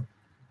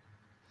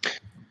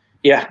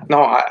 Yeah,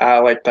 no, I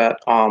like that.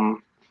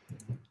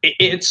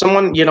 It's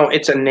someone,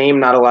 it's a name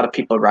not a lot of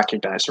people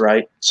recognize,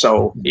 right?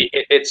 So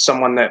it's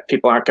someone that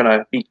people aren't going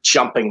to be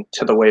jumping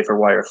to the waiver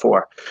wire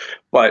for.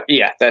 But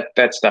yeah,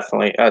 that's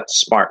definitely a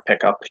smart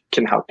pickup.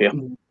 Can help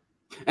you.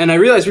 And I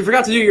realized we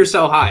forgot to do your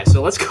sell high,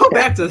 so let's go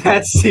back to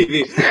that,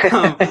 Stevie.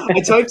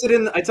 I typed it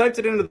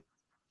into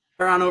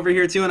the on over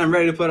here too, and I'm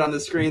ready to put it on the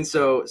screen.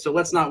 So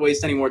let's not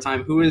waste any more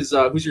time. Who's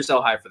your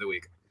sell high for the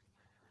week?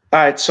 All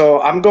right, so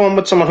I'm going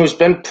with someone who's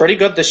been pretty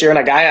good this year, and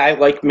a guy I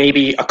like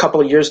maybe a couple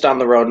of years down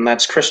the road, and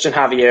that's Christian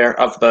Javier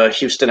of the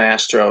Houston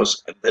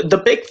Astros. The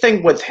big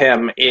thing with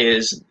him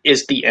is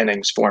the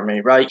innings for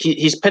me, right?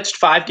 He's pitched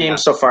 5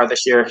 games so far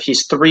this year.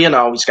 He's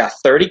 3-0. He's got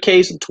 30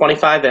 Ks in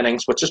 25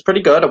 innings, which is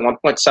pretty good, a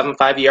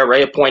 1.75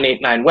 ERA, a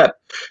 .89 WHIP.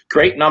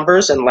 Great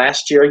numbers, and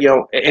last year,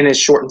 in his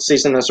shortened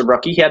season as a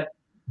rookie, he had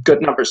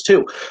good numbers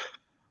too.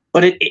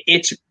 But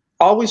it's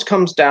always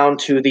comes down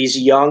to these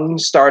young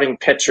starting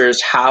pitchers,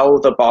 how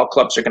the ball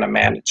clubs are going to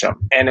manage them.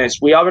 And as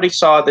we already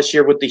saw this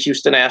year with the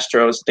Houston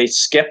Astros, they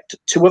skipped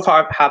 2 of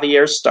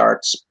Javier's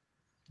starts.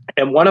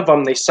 And one of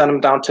them, they sent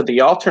him down to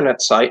the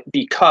alternate site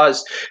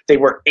because they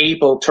were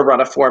able to run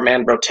a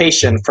 4-man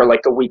rotation for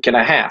like a week and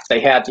a half.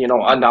 They had,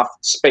 enough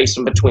space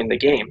in between the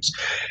games.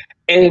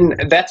 And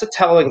that's a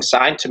telling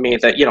sign to me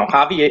that,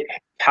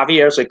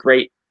 Javier's a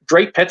great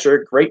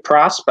pitcher, great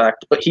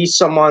prospect, but he's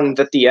someone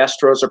that the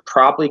Astros are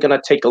probably going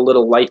to take a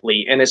little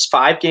lightly. In his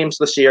 5 games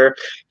this year,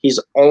 he's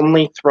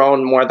only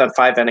thrown more than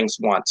 5 innings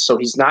once. So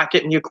he's not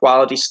getting you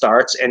quality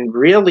starts. And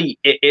really,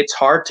 it's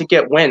hard to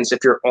get wins if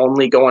you're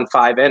only going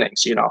 5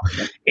 innings.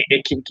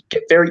 It can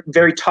get very,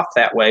 very tough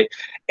that way.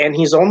 And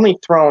he's only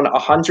thrown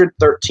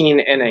 113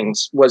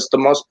 innings was the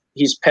most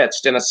he's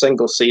pitched in a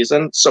single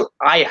season. So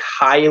I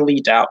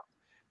highly doubt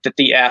that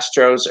the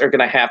Astros are going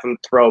to have him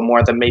throw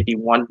more than maybe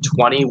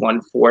 120,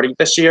 140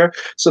 this year.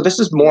 So this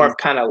is more of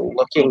kind of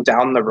looking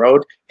down the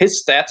road.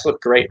 His stats look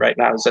great right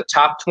now. He's a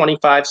top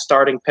 25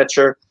 starting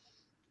pitcher.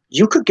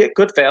 You could get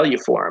good value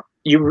for him.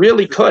 You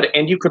really could.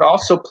 And you could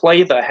also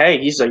play hey,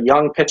 he's a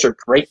young pitcher,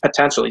 great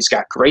potential. He's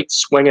got great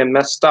swing and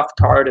miss stuff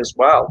card as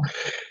well.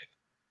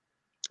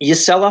 You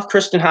sell off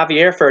Christian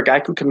Javier for a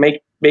guy who can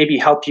maybe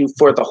help you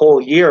for the whole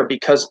year,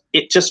 because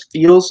it just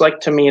feels like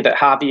to me that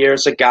Javier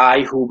is a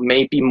guy who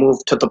may be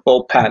moved to the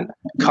bullpen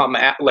come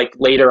at like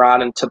later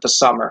on into the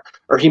summer,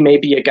 or he may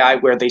be a guy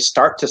where they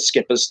start to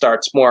skip his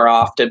starts more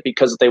often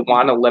because they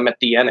want to limit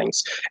the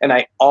innings. And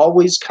I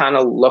always kind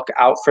of look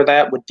out for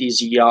that with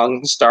these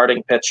young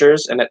starting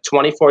pitchers. And at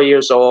 24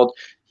 years old,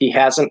 he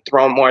hasn't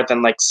thrown more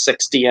than like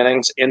 60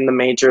 innings in the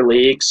major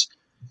leagues.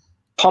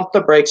 Pump the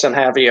brakes on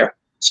Javier.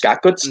 He's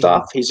got good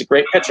stuff. He's a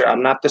great pitcher.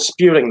 I'm not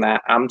disputing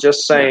that. I'm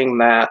just saying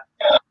that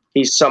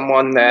he's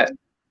someone that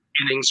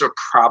innings are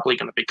probably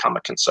going to become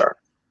a concern.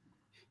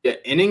 Yeah,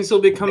 innings will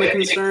become a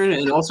concern,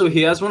 and also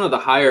he has one of the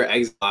higher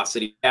exit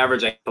velocity,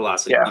 average exit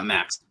velocity,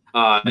 max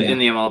in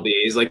the MLB.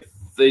 He's like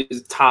the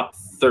top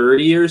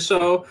 30 or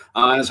so,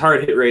 and his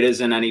hard hit rate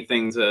isn't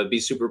anything to be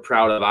super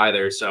proud of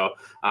either. So,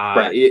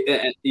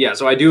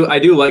 so I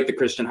do like the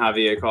Christian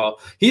Javier call.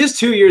 He is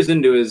 2 years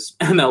into his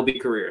MLB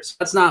career, so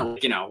that's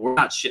not we're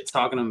not shit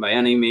talking him by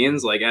any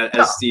means. Like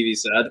as Stevie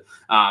said,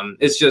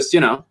 it's just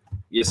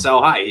you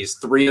sell high. He's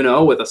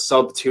 3-0 with a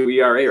sub-2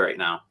 ERA right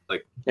now.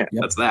 Like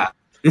that's that.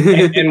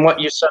 and what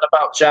you said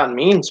about John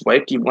Means,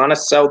 Wake, you want to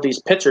sell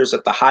these pitchers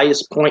at the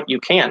highest point you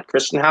can.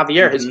 Christian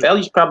Javier, his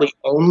value is probably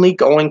only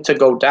going to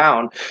go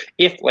down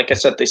if, like I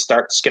said, they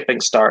start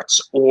skipping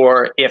starts,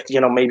 or if,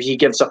 maybe he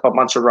gives up a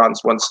bunch of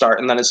runs one start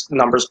and then his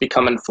numbers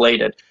become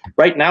inflated.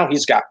 Right now,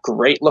 he's got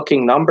great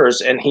looking numbers,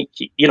 and he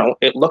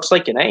it looks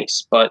like an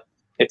ace. But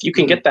if you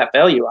can get that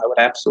value, I would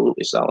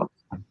absolutely sell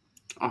him.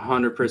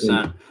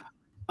 100%.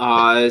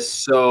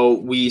 So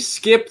we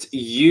skipped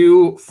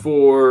you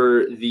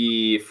for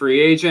the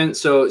free agent.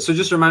 So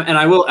just remind, and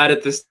I will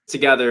edit this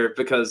together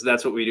because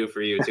that's what we do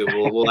for you too.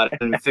 We'll edit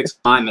and fix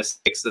my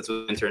mistakes. That's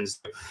what interns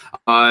do.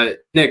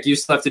 Nick, you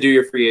still have to do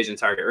your free agent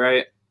target,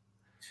 right?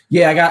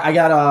 Yeah, I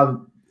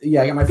got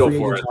my free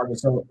agent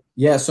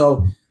target.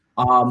 So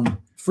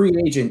free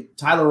agent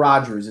Tyler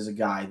Rogers is a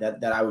guy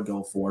that I would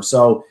go for.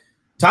 So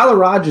Tyler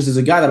Rogers is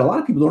a guy that a lot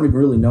of people don't even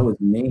really know his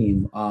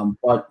name,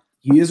 but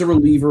he is a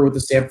reliever with the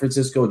San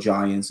Francisco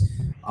Giants.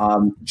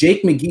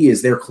 Jake McGee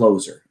is their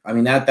closer. I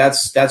mean,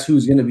 that's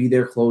who's going to be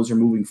their closer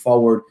moving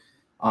forward.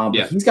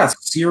 But he's got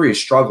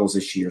serious struggles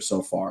this year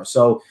so far.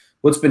 So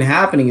what's been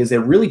happening is they're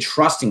really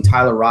trusting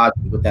Tyler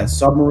Rogers with that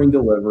submarine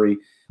delivery.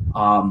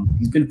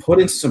 He's been put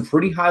into some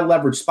pretty high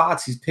leverage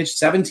spots. He's pitched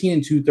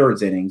 17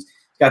 2/3 innings.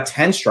 He's got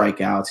 10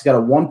 strikeouts. He's got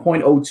a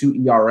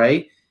 1.02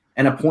 ERA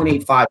and a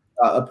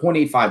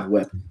 0.85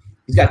 WHIP.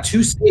 He's got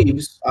 2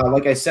 saves.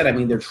 Like I said, I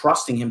mean, they're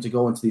trusting him to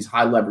go into these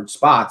high leverage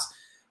spots.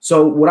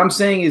 So what I'm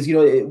saying is,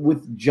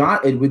 with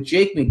Jake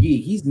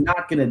McGee, he's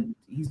not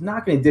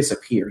gonna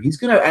disappear. He's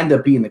gonna end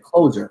up being the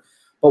closer.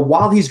 But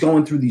while he's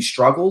going through these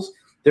struggles,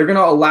 they're gonna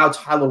allow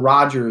Tyler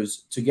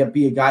Rogers to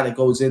be a guy that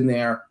goes in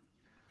there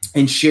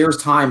and shares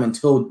time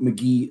until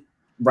McGee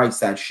rights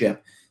that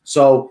ship.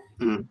 So,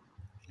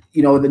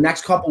 the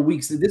next couple of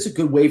weeks, this is a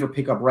good waiver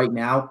pickup right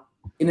now.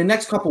 In the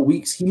next couple of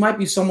weeks, he might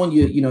be someone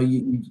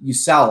you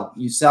sell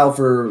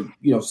for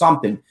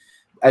something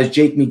as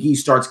Jake McGee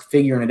starts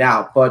figuring it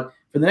out. But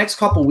for the next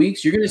couple of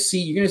weeks, you're gonna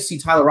see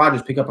Tyler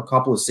Rogers pick up a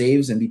couple of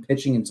saves and be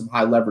pitching in some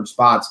high leverage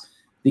spots.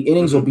 The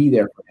innings will be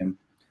there for him.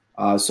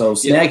 So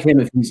snag him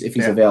if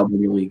he's available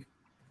in your league.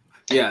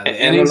 Yeah,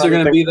 the innings are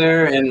going to be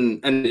there,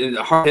 and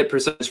the hard hit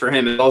percentage for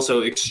him is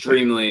also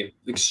extremely,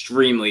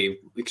 extremely,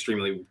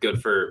 extremely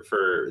good for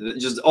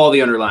just all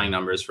the underlying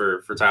numbers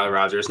for Tyler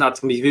Rogers. Not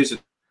to be confused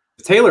with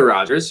Taylor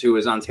Rogers, who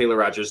is on Taylor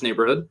Rogers'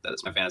 Neighborhood. That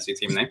is my fantasy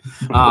team name.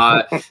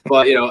 But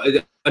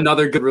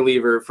another good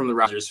reliever from the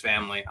Rogers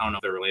family. I don't know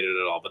if they're related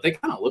at all, but they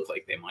kind of look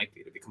like they might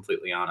be, to be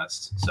completely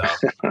honest. So I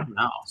don't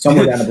know.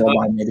 Somewhere down the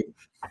bloodline,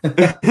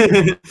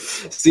 maybe.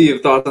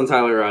 Steve, thoughts on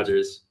Tyler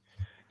Rogers?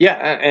 Yeah,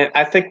 and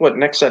I think what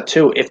Nick said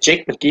too, if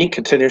Jake McGee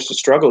continues to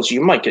struggle, you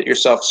might get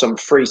yourself some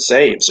free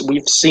saves.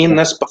 We've seen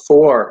this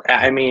before.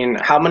 I mean,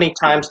 how many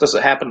times does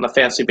it happen in the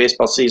fantasy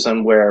baseball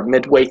season where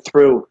midway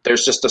through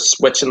there's just a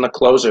switch in the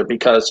closer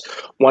because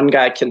one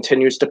guy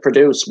continues to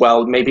produce?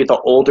 Well, maybe the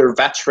older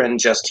veteran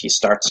he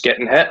starts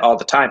getting hit all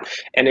the time.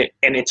 And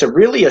it's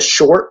really a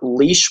short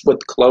leash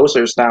with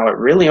closers now. It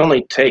really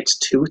only takes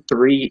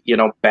 2-3,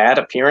 bad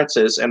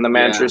appearances, and the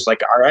manager's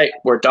like, all right,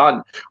 we're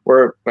done.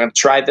 We're going to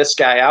try this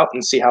guy out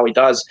and see how he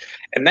does.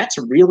 And that's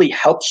really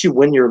helps you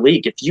win your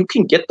league. If you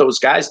can get those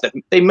guys that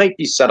they might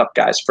be set up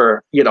guys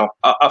for,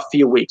 a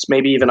few weeks,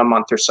 maybe even a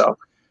month or so.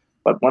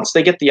 But once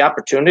they get the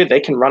opportunity,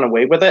 they can run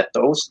away with it.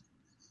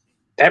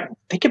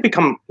 They could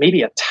become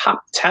maybe a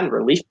top 10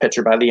 relief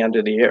pitcher by the end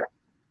of the year.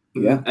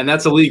 Yeah. And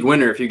that's a league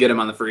winner if you get him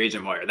on the free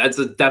agent wire. That's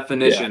the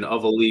definition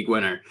of a league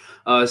winner.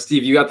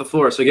 Steve, you got the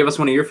floor. So give us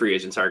one of your free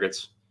agent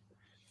targets.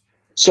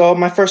 So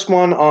my first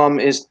one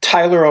is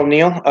Tyler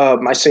O'Neill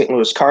of my St.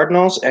 Louis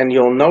Cardinals, and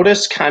you'll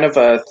notice kind of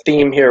a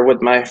theme here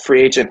with my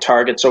free agent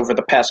targets over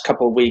the past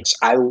couple of weeks.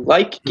 I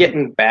like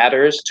getting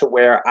batters to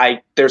where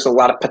there's a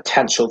lot of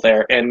potential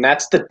there, and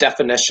that's the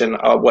definition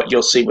of what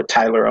you'll see with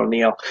Tyler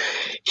O'Neill.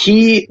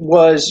 He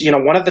was,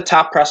 one of the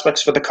top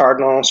prospects for the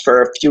Cardinals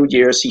for a few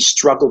years. He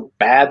struggled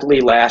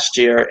badly last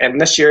year, and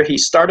this year he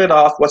started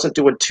off, wasn't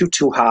doing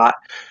too hot.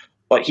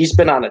 But he's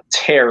been on a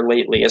tear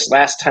lately. His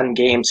last 10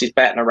 games, he's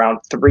batting around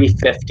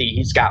 350.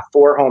 He's got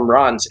 4 home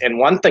runs. And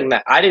one thing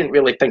that I didn't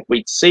really think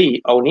we'd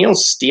see,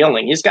 O'Neill's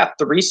stealing. He's got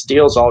 3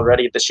 steals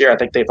already this year. I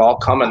think they've all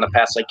come in the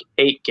past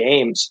 8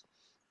 games.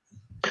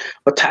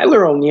 But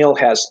Tyler O'Neill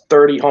has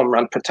 30 home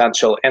run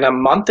potential. And a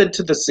month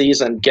into the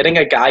season, getting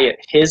a guy at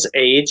his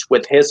age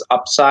with his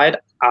upside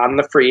on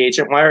the free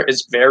agent wire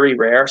is very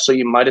rare. So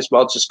you might as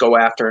well just go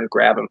after and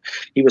grab him.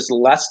 He was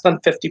less than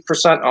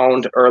 50%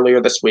 owned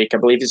earlier this week. I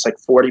believe he's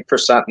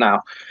 40%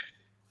 now.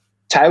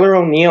 Tyler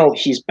O'Neill,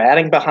 he's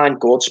batting behind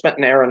Goldschmidt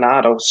and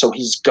Arenado, so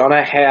he's going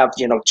to have,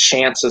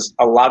 chances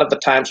a lot of the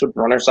times with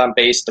runners on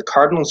base. The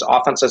Cardinals'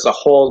 offense as a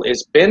whole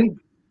has been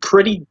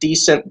pretty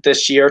decent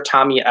this year.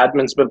 Tommy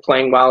Edman's been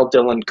playing well.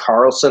 Dylan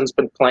Carlson's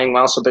been playing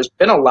well. So there's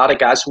been a lot of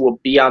guys who will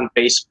be on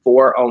base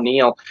for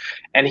O'Neill.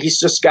 And he's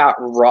just got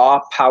raw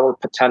power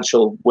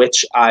potential,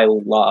 which I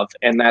love.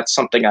 And that's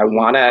something I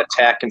want to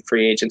attack in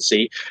free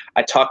agency.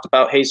 I talked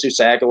about Jesus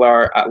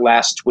Aguilar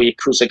last week,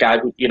 who's a guy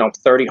who,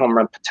 30 home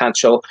run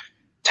potential.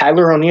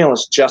 Tyler O'Neill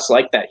is just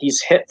like that. He's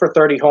hit for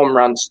 30 home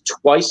runs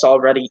twice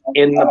already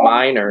in the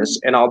minors.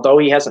 And although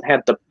he hasn't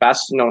had the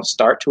best,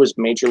 start to his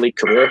major league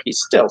career,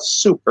 he's still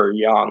super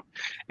young.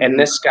 And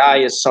this guy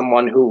is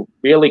someone who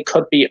really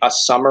could be a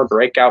summer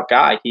breakout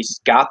guy. He's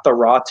got the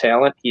raw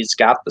talent. He's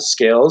got the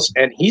skills,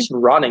 and he's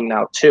running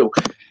now too.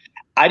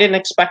 I didn't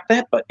expect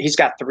that, but he's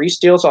got 3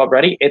 steals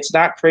already. It's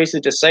not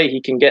crazy to say he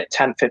can get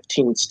 10,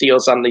 15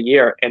 steals on the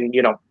year and,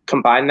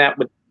 combine that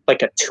with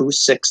a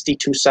 260,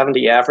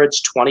 270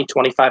 average, 20,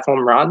 25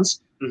 home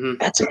runs. Mm-hmm.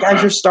 That's a guy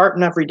you're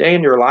starting every day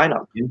in your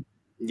lineup.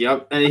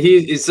 Yep. And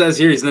it says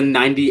here he's the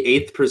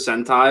 98th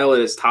percentile at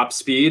his top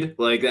speed.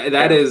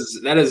 That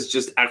is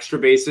just extra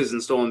bases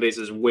and stolen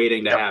bases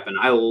waiting to happen.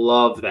 I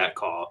love that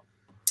call.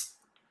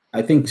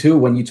 I think too,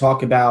 when you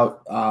talk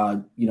about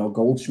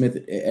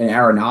Goldschmidt and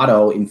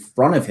Arenado in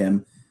front of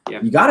him,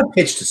 you got to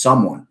pitch to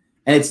someone.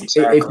 And it's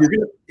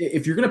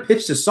if you're gonna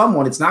pitch to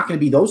someone, it's not going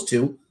to be those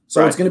two.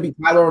 So It's going to be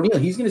Tyler O'Neill.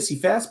 He's going to see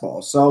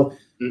fastballs. So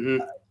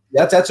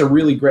that's a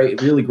really great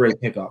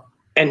pickup.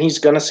 And he's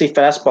going to see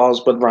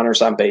fastballs with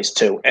runners on base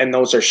too. And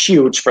those are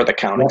huge for the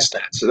counting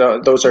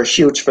stats. Those are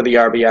huge for the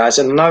RBIs.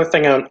 And another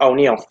thing on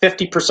O'Neill,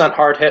 50%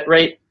 hard hit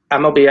rate.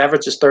 MLB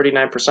average is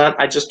 39%.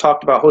 I just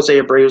talked about Jose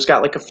Abreu's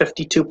got a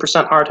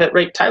 52% hard hit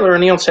rate. Tyler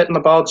O'Neill's hitting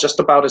the ball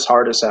just about as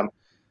hard as him.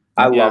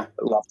 I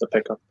love the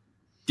pickup.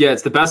 Yeah,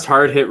 it's the best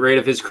hard hit rate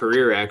of his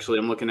career, actually.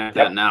 I'm looking at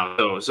that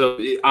now. So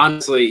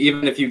honestly,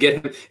 even if you get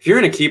him, if you're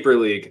in a keeper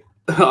league,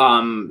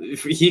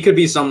 he could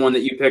be someone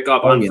that you pick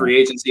up on free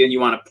agency and you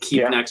want to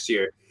keep next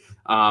year.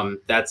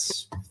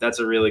 That's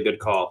a really good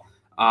call.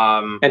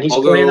 And he's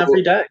playing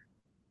every day.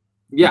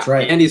 Yeah,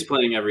 and he's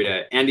playing every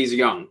day, and he's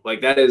young.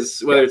 That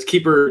is whether it's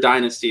keeper or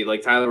dynasty,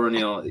 like Tyler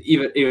O'Neill,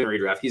 even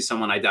redraft. He's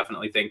someone I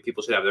definitely think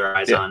people should have their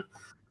eyes on.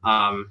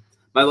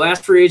 My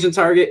last free agent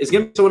target is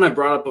going to be someone I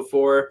brought up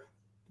before,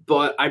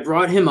 but I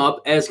brought him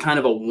up as kind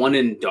of a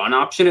one-and-done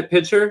option at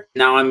pitcher.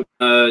 Now I'm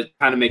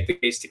kind of make the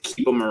case to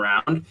keep him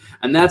around,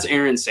 and that's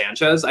Aaron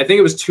Sanchez. I think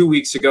it was 2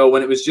 weeks ago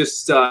when it was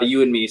just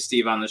you and me,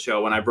 Steve, on the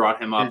show when I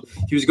brought him up.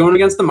 He was going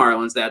against the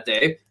Marlins that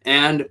day,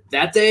 and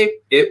that day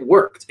it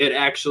worked. It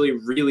actually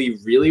really,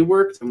 really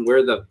worked. And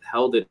where the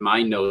hell did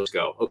my nose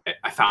go? Okay,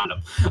 I found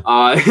him.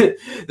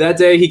 That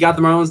day he got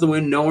the Marlins the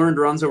win, no earned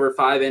runs over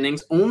 5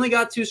 innings, only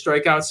got 2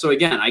 strikeouts. So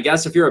again, I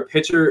guess if you're a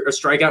pitcher, a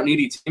strikeout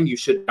needy team, you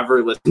should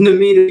never listen to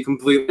me, to be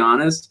completely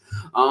honest.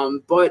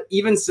 But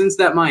even since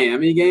that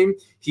Miami game,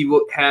 he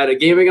had a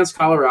game against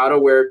Colorado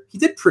where he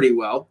did pretty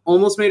well,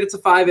 almost made it to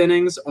 5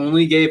 innings,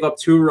 only gave up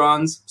 2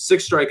 runs,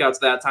 6 strikeouts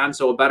that time,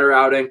 so a better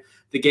outing.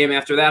 The game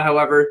after that,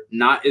 however,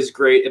 not as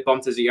great. It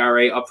bumped his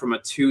ERA up from a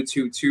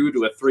 2.22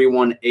 to a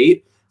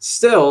 3.18.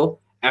 Still,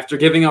 after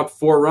giving up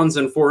 4 runs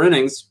in 4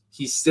 innings,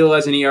 he still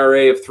has an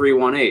ERA of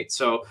 3.18.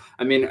 So,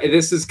 I mean,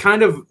 this is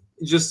kind of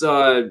just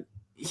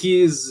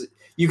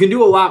you can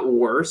do a lot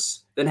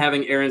worse than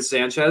having Aaron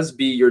Sanchez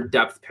be your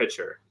depth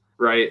pitcher,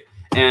 right?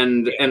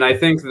 And I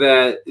think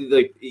that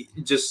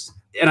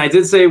and I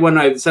did say when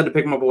I said to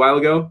pick him up a while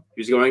ago,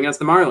 he was going against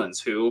the Marlins,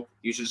 who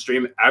you should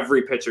stream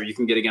every pitcher you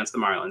can get against the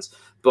Marlins.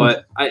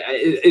 But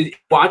I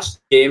watched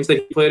games that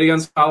he played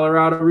against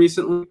Colorado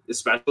recently,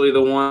 especially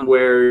the one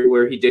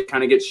where he did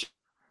kind of get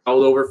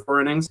shelled over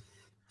 4 innings.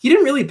 He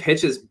didn't really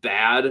pitch as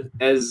bad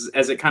as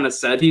it kind of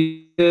said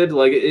he did.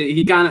 Like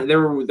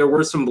there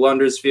were some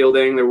blunders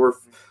fielding. There were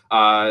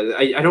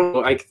I don't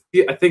know. I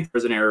think there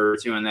was an error or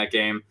 2 in that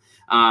game.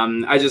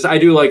 I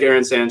do like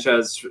Aaron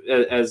Sanchez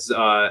as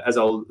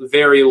a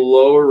very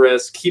low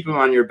risk. Keep him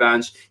on your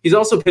bench. He's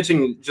also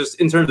pitching, just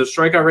in terms of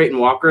strikeout rate and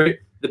walk rate,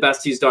 the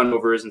best he's done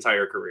over his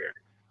entire career,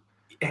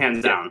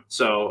 hands down.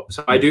 So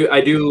I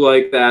do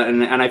like that,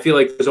 and I feel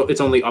like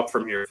it's only up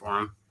from here for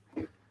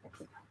him.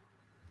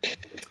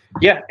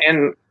 Yeah,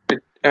 and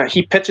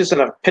he pitches in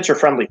a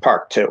pitcher-friendly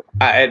park too.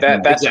 That's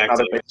exactly.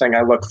 Another big thing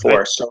I look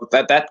for. So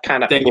that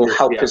kind of will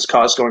help his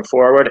cause going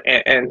forward.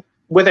 And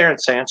with Aaron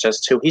Sanchez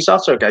too, he's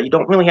also a guy you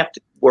don't really have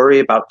to worry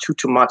about too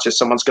much if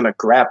someone's going to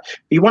grab. If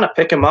you want to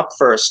pick him up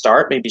for a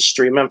start, maybe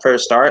stream him for a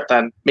start,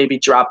 then maybe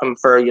drop him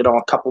for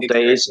a couple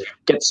days,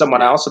 get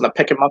someone else, and then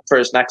pick him up for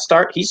his next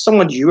start. He's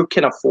someone you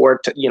can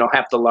afford to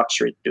have the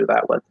luxury to do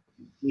that with.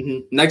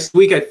 Mm-hmm. Next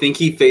week, I think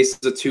he faces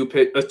a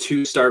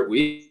 2-start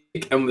week.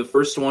 And the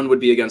first one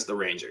would be against the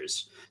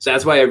Rangers. So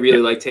that's why I really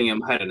like taking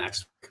him ahead of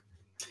next week.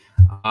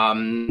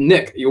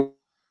 Nick,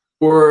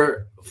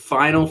 your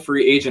final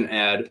free agent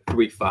ad for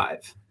week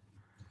 5.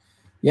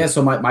 Yeah,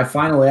 so my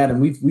final ad, and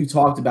we've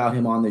talked about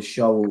him on this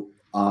show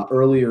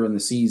earlier in the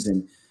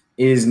season,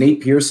 is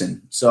Nate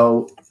Pearson.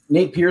 So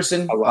Nate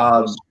Pearson,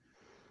 first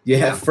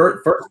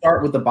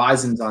start with the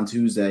Bisons on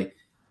Tuesday.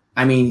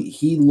 I mean,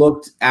 he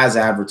looked as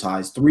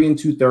advertised. 3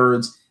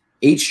 2/3,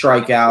 8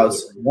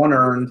 strikeouts, 1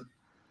 earned.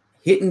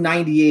 Hitting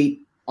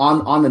 98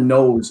 on the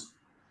nose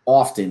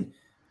often.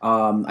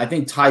 I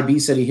think Ty B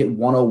said he hit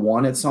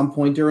 101 at some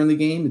point during the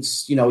game.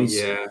 It's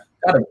he's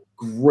got a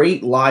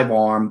great live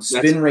arm.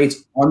 Spin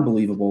rate's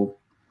unbelievable.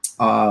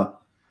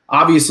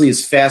 Obviously,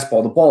 his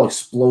fastball, the ball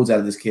explodes out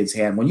of this kid's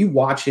hand. When you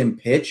watch him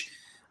pitch,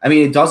 I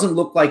mean, it doesn't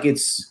look like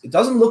it's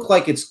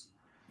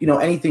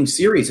anything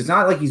serious. It's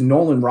not like he's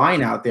Nolan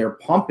Ryan out there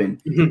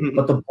pumping,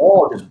 but the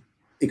ball just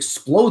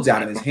explodes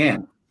out of his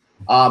hand.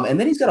 And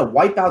then he's got a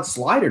wipeout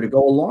slider to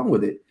go along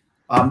with it.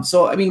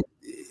 So, I mean,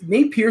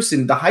 Nate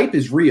Pearson, the hype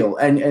is real.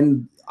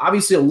 And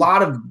obviously a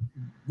lot of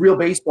real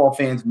baseball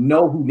fans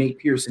know who Nate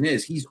Pearson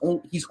is. He's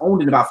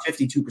owned in about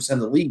 52% of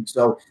the league.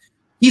 So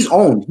he's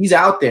owned. He's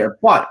out there.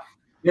 But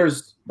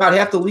there's about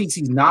half the leagues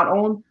he's not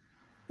owned.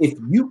 If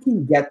you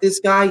can get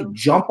this guy,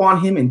 jump on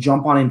him and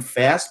jump on him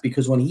fast,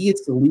 because when he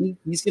hits the league,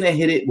 he's going to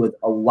hit it with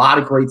a lot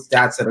of great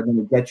stats that are going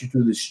to get you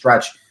through this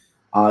stretch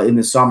in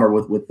the summer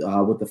with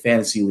the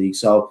fantasy league.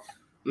 So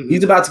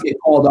he's about to get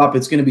called up.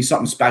 It's going to be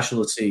something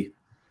special to see.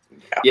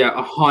 Yeah,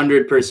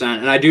 100%.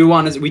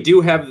 And we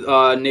do have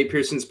Nate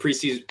Pearson's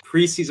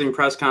preseason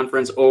press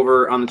conference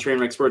over on the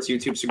Trainwreck Sports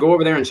YouTube. So go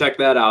over there and check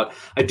that out.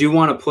 I do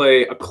want to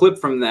play a clip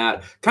from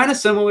that, kind of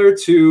similar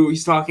to,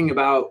 he's talking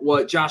about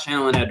what Josh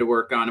Allen had to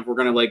work on. If we're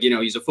going to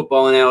use a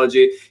football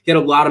analogy, he had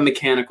a lot of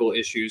mechanical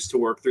issues to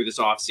work through this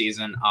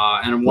offseason.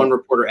 And one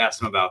reporter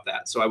asked him about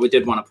that. So I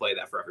did want to play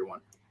that for everyone.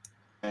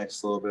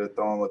 Next, a little bit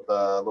throwing with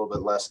a little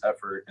bit less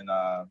effort and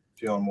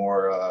feeling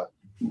more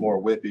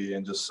whippy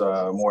and just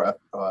more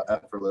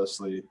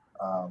effortlessly,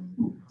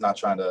 not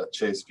trying to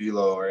chase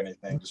velo or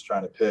anything, just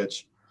trying to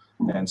pitch.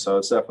 And so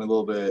it's definitely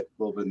a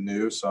little bit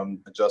new. So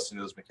I'm adjusting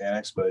to those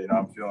mechanics, but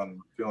I'm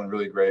feeling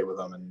really great with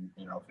them and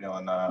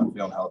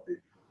feeling healthy.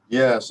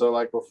 Yeah. So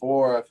like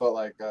before, I felt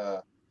like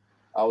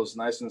I was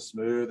nice and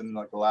smooth, and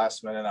like the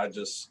last minute,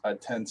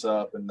 I'd tense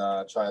up and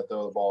try to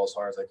throw the ball as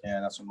hard as I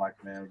can. That's when my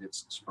command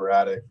gets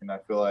sporadic, and I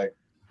feel like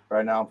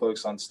right now I'm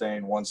focused on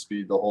staying one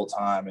speed the whole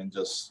time and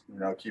just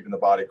keeping the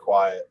body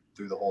quiet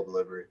through the whole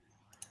delivery.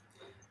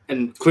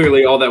 And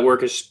clearly, all that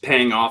work is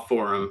paying off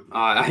for him.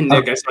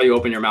 Nick, I saw you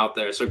open your mouth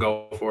there, so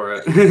go for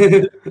it.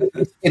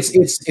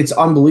 It's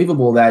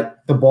unbelievable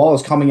that the ball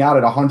is coming out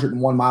at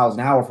 101 miles an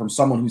hour from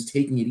someone who's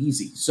taking it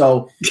easy.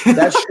 So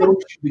that shows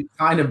you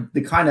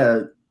the kind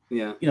of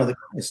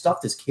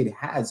stuff this kid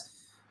has.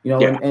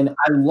 And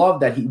I love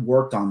that he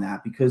worked on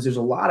that, because there's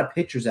a lot of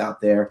pitchers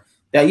out there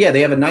that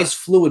they have a nice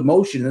fluid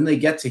motion, and then they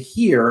get to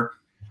here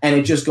and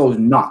it just goes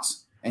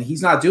nuts. And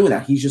he's not doing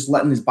that. He's just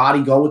letting his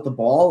body go with the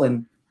ball.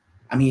 And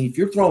I mean, if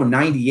you're throwing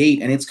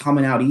 98 and it's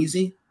coming out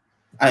easy,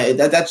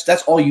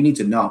 that's all you need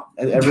to know.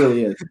 It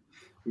really is.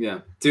 Yeah.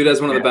 Dude has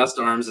one of the best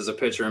arms as a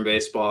pitcher in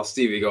baseball.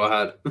 Stevie, go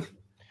ahead.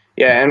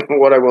 Yeah, and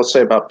what I will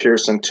say about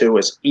Pearson, too,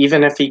 is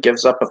even if he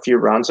gives up a few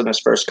runs in his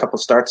first couple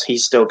starts,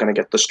 he's still going to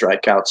get the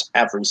strikeouts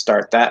every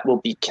start. That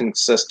will be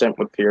consistent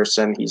with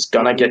Pearson. He's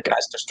going to get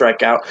guys to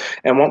strike out.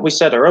 And what we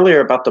said earlier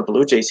about the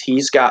Blue Jays,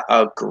 he's got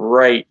a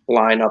great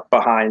lineup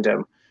behind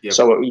him Yep.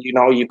 So,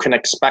 you can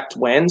expect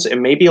wins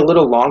and maybe a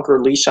little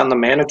longer leash on the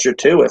manager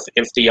too.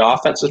 If the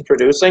offense is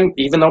producing,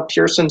 even though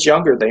Pearson's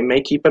younger, they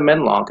may keep him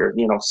in longer,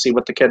 see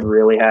what the kid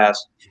really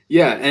has.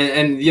 Yeah,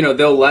 and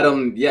they'll let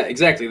him. Yeah,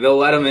 exactly. They'll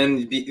let him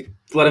in,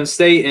 let him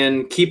stay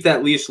in, keep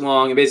that leash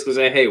long, and basically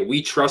say, "Hey,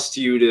 we trust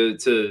you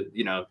to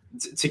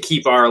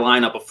keep our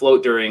lineup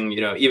afloat during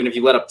even if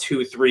you let up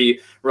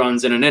 2-3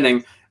 runs in an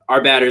inning,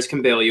 our batters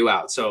can bail you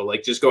out. So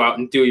like, just go out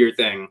and do your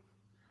thing."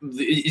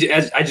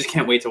 I just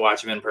can't wait to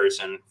watch him in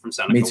person from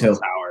Seneca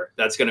Tower.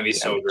 That's going to be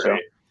so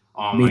great.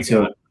 Oh my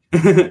God.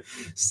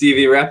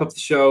 Stevie, wrap up the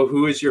show.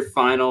 Who is your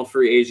final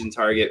free agent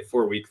target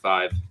for Week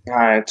 5? All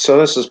right, so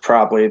this is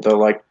probably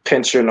the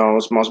pinch your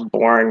nose, most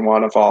boring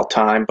one of all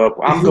time, but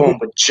I'm going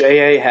with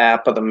J.A.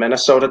 Happ of the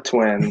Minnesota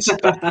Twins,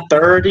 the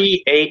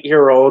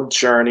 38-year-old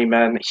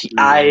journeyman.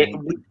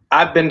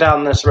 I've been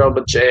down this road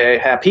with J.A.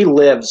 Happ. He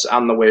lives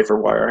on the waiver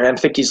wire. I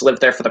think he's lived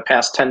there for the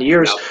past 10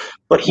 years,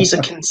 but he's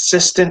a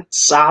consistent,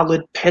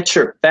 solid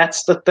pitcher.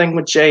 That's the thing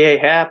with J.A.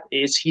 Happ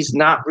is he's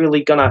not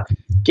really going to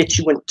get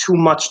you in too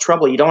much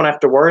trouble. You don't have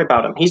to worry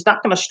about him. He's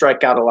not going to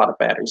strike out a lot of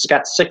batters. He's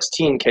got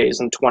 16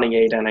 Ks in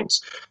 28 innings,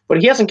 but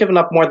he hasn't given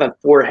up more than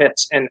 4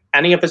 hits in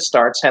any of his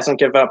starts, hasn't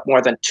given up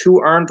more than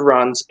 2 earned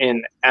runs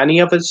in any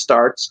of his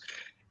starts,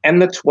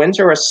 and the Twins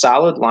are a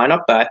solid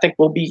lineup that I think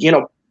will be,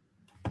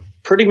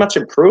 pretty much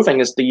improving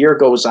as the year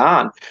goes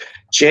on.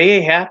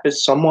 J.A. Happ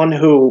is someone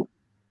who,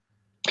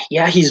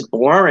 he's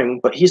boring,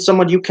 but he's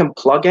someone you can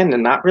plug in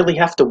and not really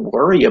have to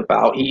worry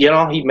about.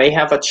 He may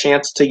have a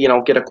chance to,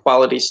 get a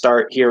quality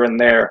start here and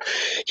there.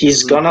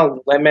 He's going to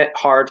limit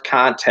hard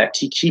contact.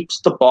 He keeps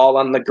the ball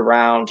on the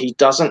ground. He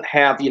doesn't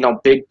have,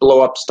 big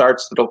blow-up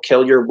starts that'll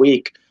kill your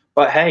week.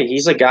 But, hey,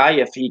 he's a guy,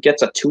 if he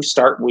gets a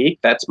 2-start week,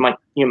 that's might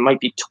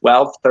be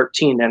 12,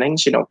 13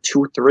 innings,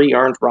 2-3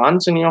 earned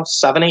runs, and,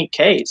 7-8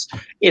 Ks.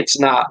 It's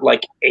not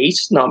like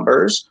ace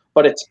numbers,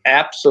 but it's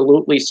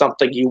absolutely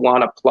something you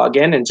want to plug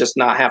in and just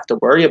not have to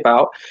worry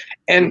about.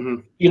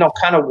 And,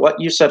 kind of what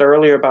you said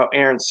earlier about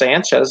Aaron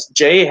Sanchez,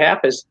 J.A.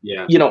 Happ is,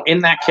 in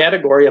that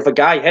category of a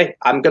guy, hey,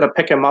 I'm going to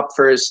pick him up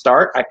for his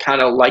start. I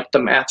kind of like the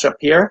matchup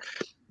here.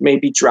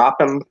 Maybe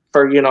drop him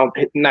for,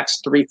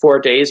 next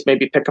 3-4 days,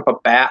 maybe pick up a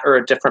bat or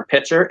a different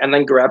pitcher and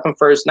then grab him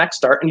for his next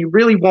start. And you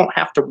really won't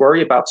have to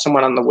worry about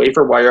someone on the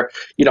waiver wire,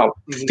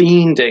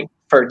 fiending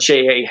for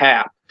J.A.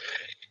 Happ.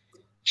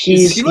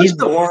 He's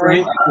the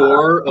front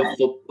door of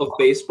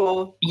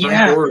baseball.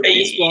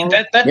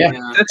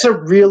 That's a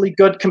really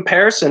good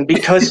comparison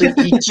because he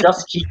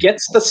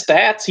gets the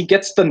stats, he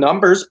gets the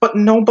numbers, but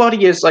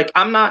nobody is like,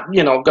 I'm not,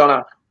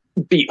 gonna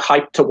be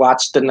hyped to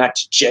watch the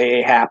next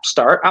J.A. Happ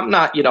start. I'm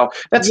not,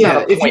 that's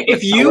not a point.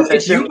 If you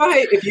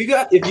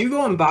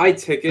go and buy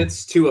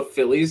tickets to a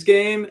Phillies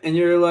game and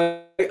you're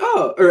like,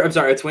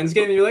 a Twins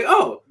game and you're like,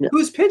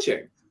 who's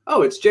pitching?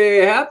 Oh, it's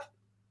J.A. Happ.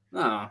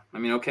 Oh, I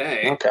mean,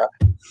 okay.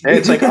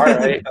 It's like, all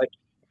right,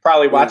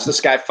 probably watched this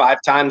guy 5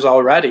 times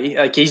already.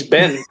 Like he's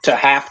been to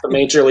half the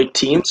major league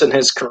teams in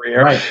his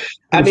career. Right.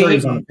 I mean,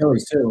 he's on the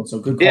Phillies too, so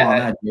good call on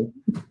that, dude.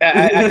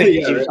 I think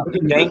he's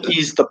the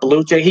Yankees, the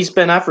Blue Jays. He's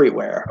been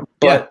everywhere,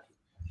 but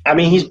I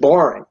mean, he's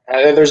boring.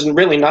 There's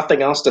really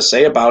nothing else to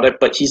say about it.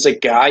 But he's a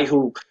guy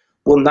who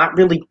will not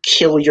really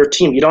kill your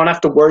team. You don't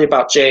have to worry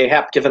about J.A.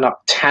 Happ giving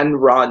up 10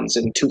 runs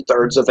in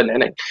 2/3 of an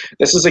inning.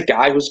 This is a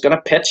guy who's going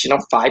to pitch,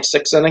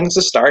 5-6 innings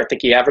a start. I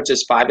think he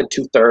averages 5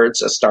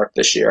 2/3 a start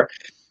this year.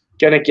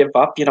 Going to give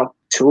up,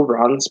 2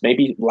 runs,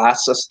 maybe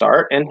less a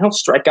start, and he'll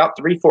strike out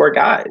 3-4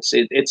 guys.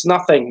 It's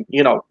nothing,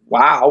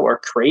 wow or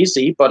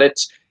crazy, but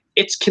it's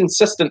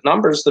consistent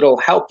numbers that'll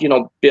help,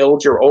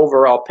 build your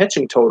overall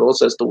pitching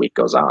totals as the week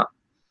goes on.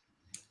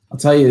 I'll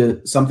tell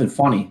you something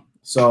funny.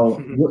 So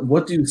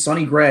what do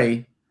Sonny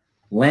Gray,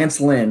 Lance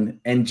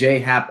Lynn, and J.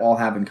 Happ all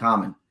have in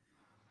common?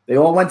 They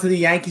all went to the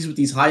Yankees with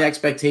these high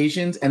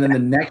expectations, and then the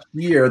next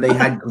year they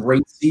had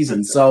great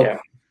seasons. So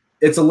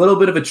it's a little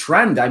bit of a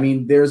trend. I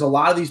mean, there's a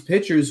lot of these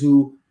pitchers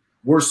who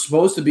were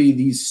supposed to be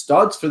these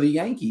studs for the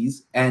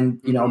Yankees, and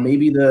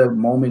maybe the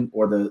moment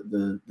or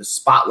the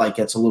spotlight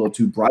gets a little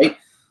too bright,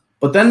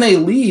 but then they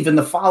leave, and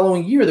the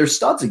following year they're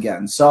studs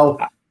again. So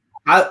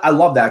I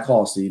love that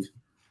call, Steve.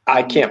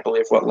 I can't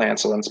believe what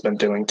Lance Lynn's been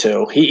doing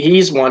too.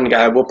 He's one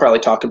guy. We'll probably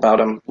talk about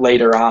him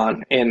later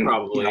on in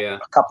a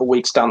couple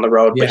weeks down the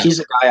road. But he's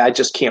a guy I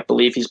just can't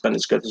believe he's been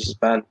as good as he's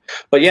been.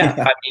 But I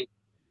mean,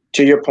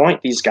 to your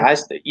point, these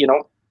guys that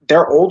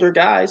they're older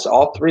guys,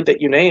 all 3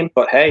 that you named.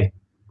 But hey,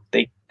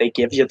 they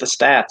give you the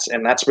stats,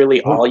 and that's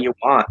really all you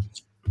want.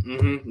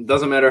 It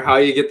doesn't matter how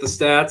you get the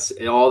stats.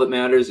 All that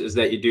matters is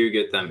that you do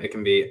get them. It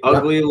can be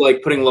ugly,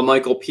 like putting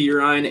LaMichael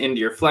Pirine into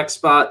your flex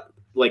spot,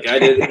 like I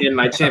did in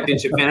my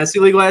championship fantasy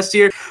league last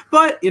year.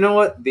 But you know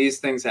what? These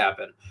things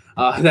happen.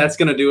 That's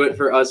going to do it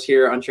for us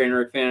here on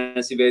Trainwreck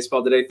Fantasy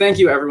Baseball today. Thank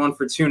you, everyone,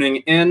 for tuning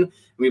in.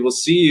 We will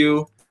see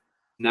you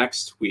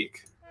next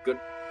week. Good.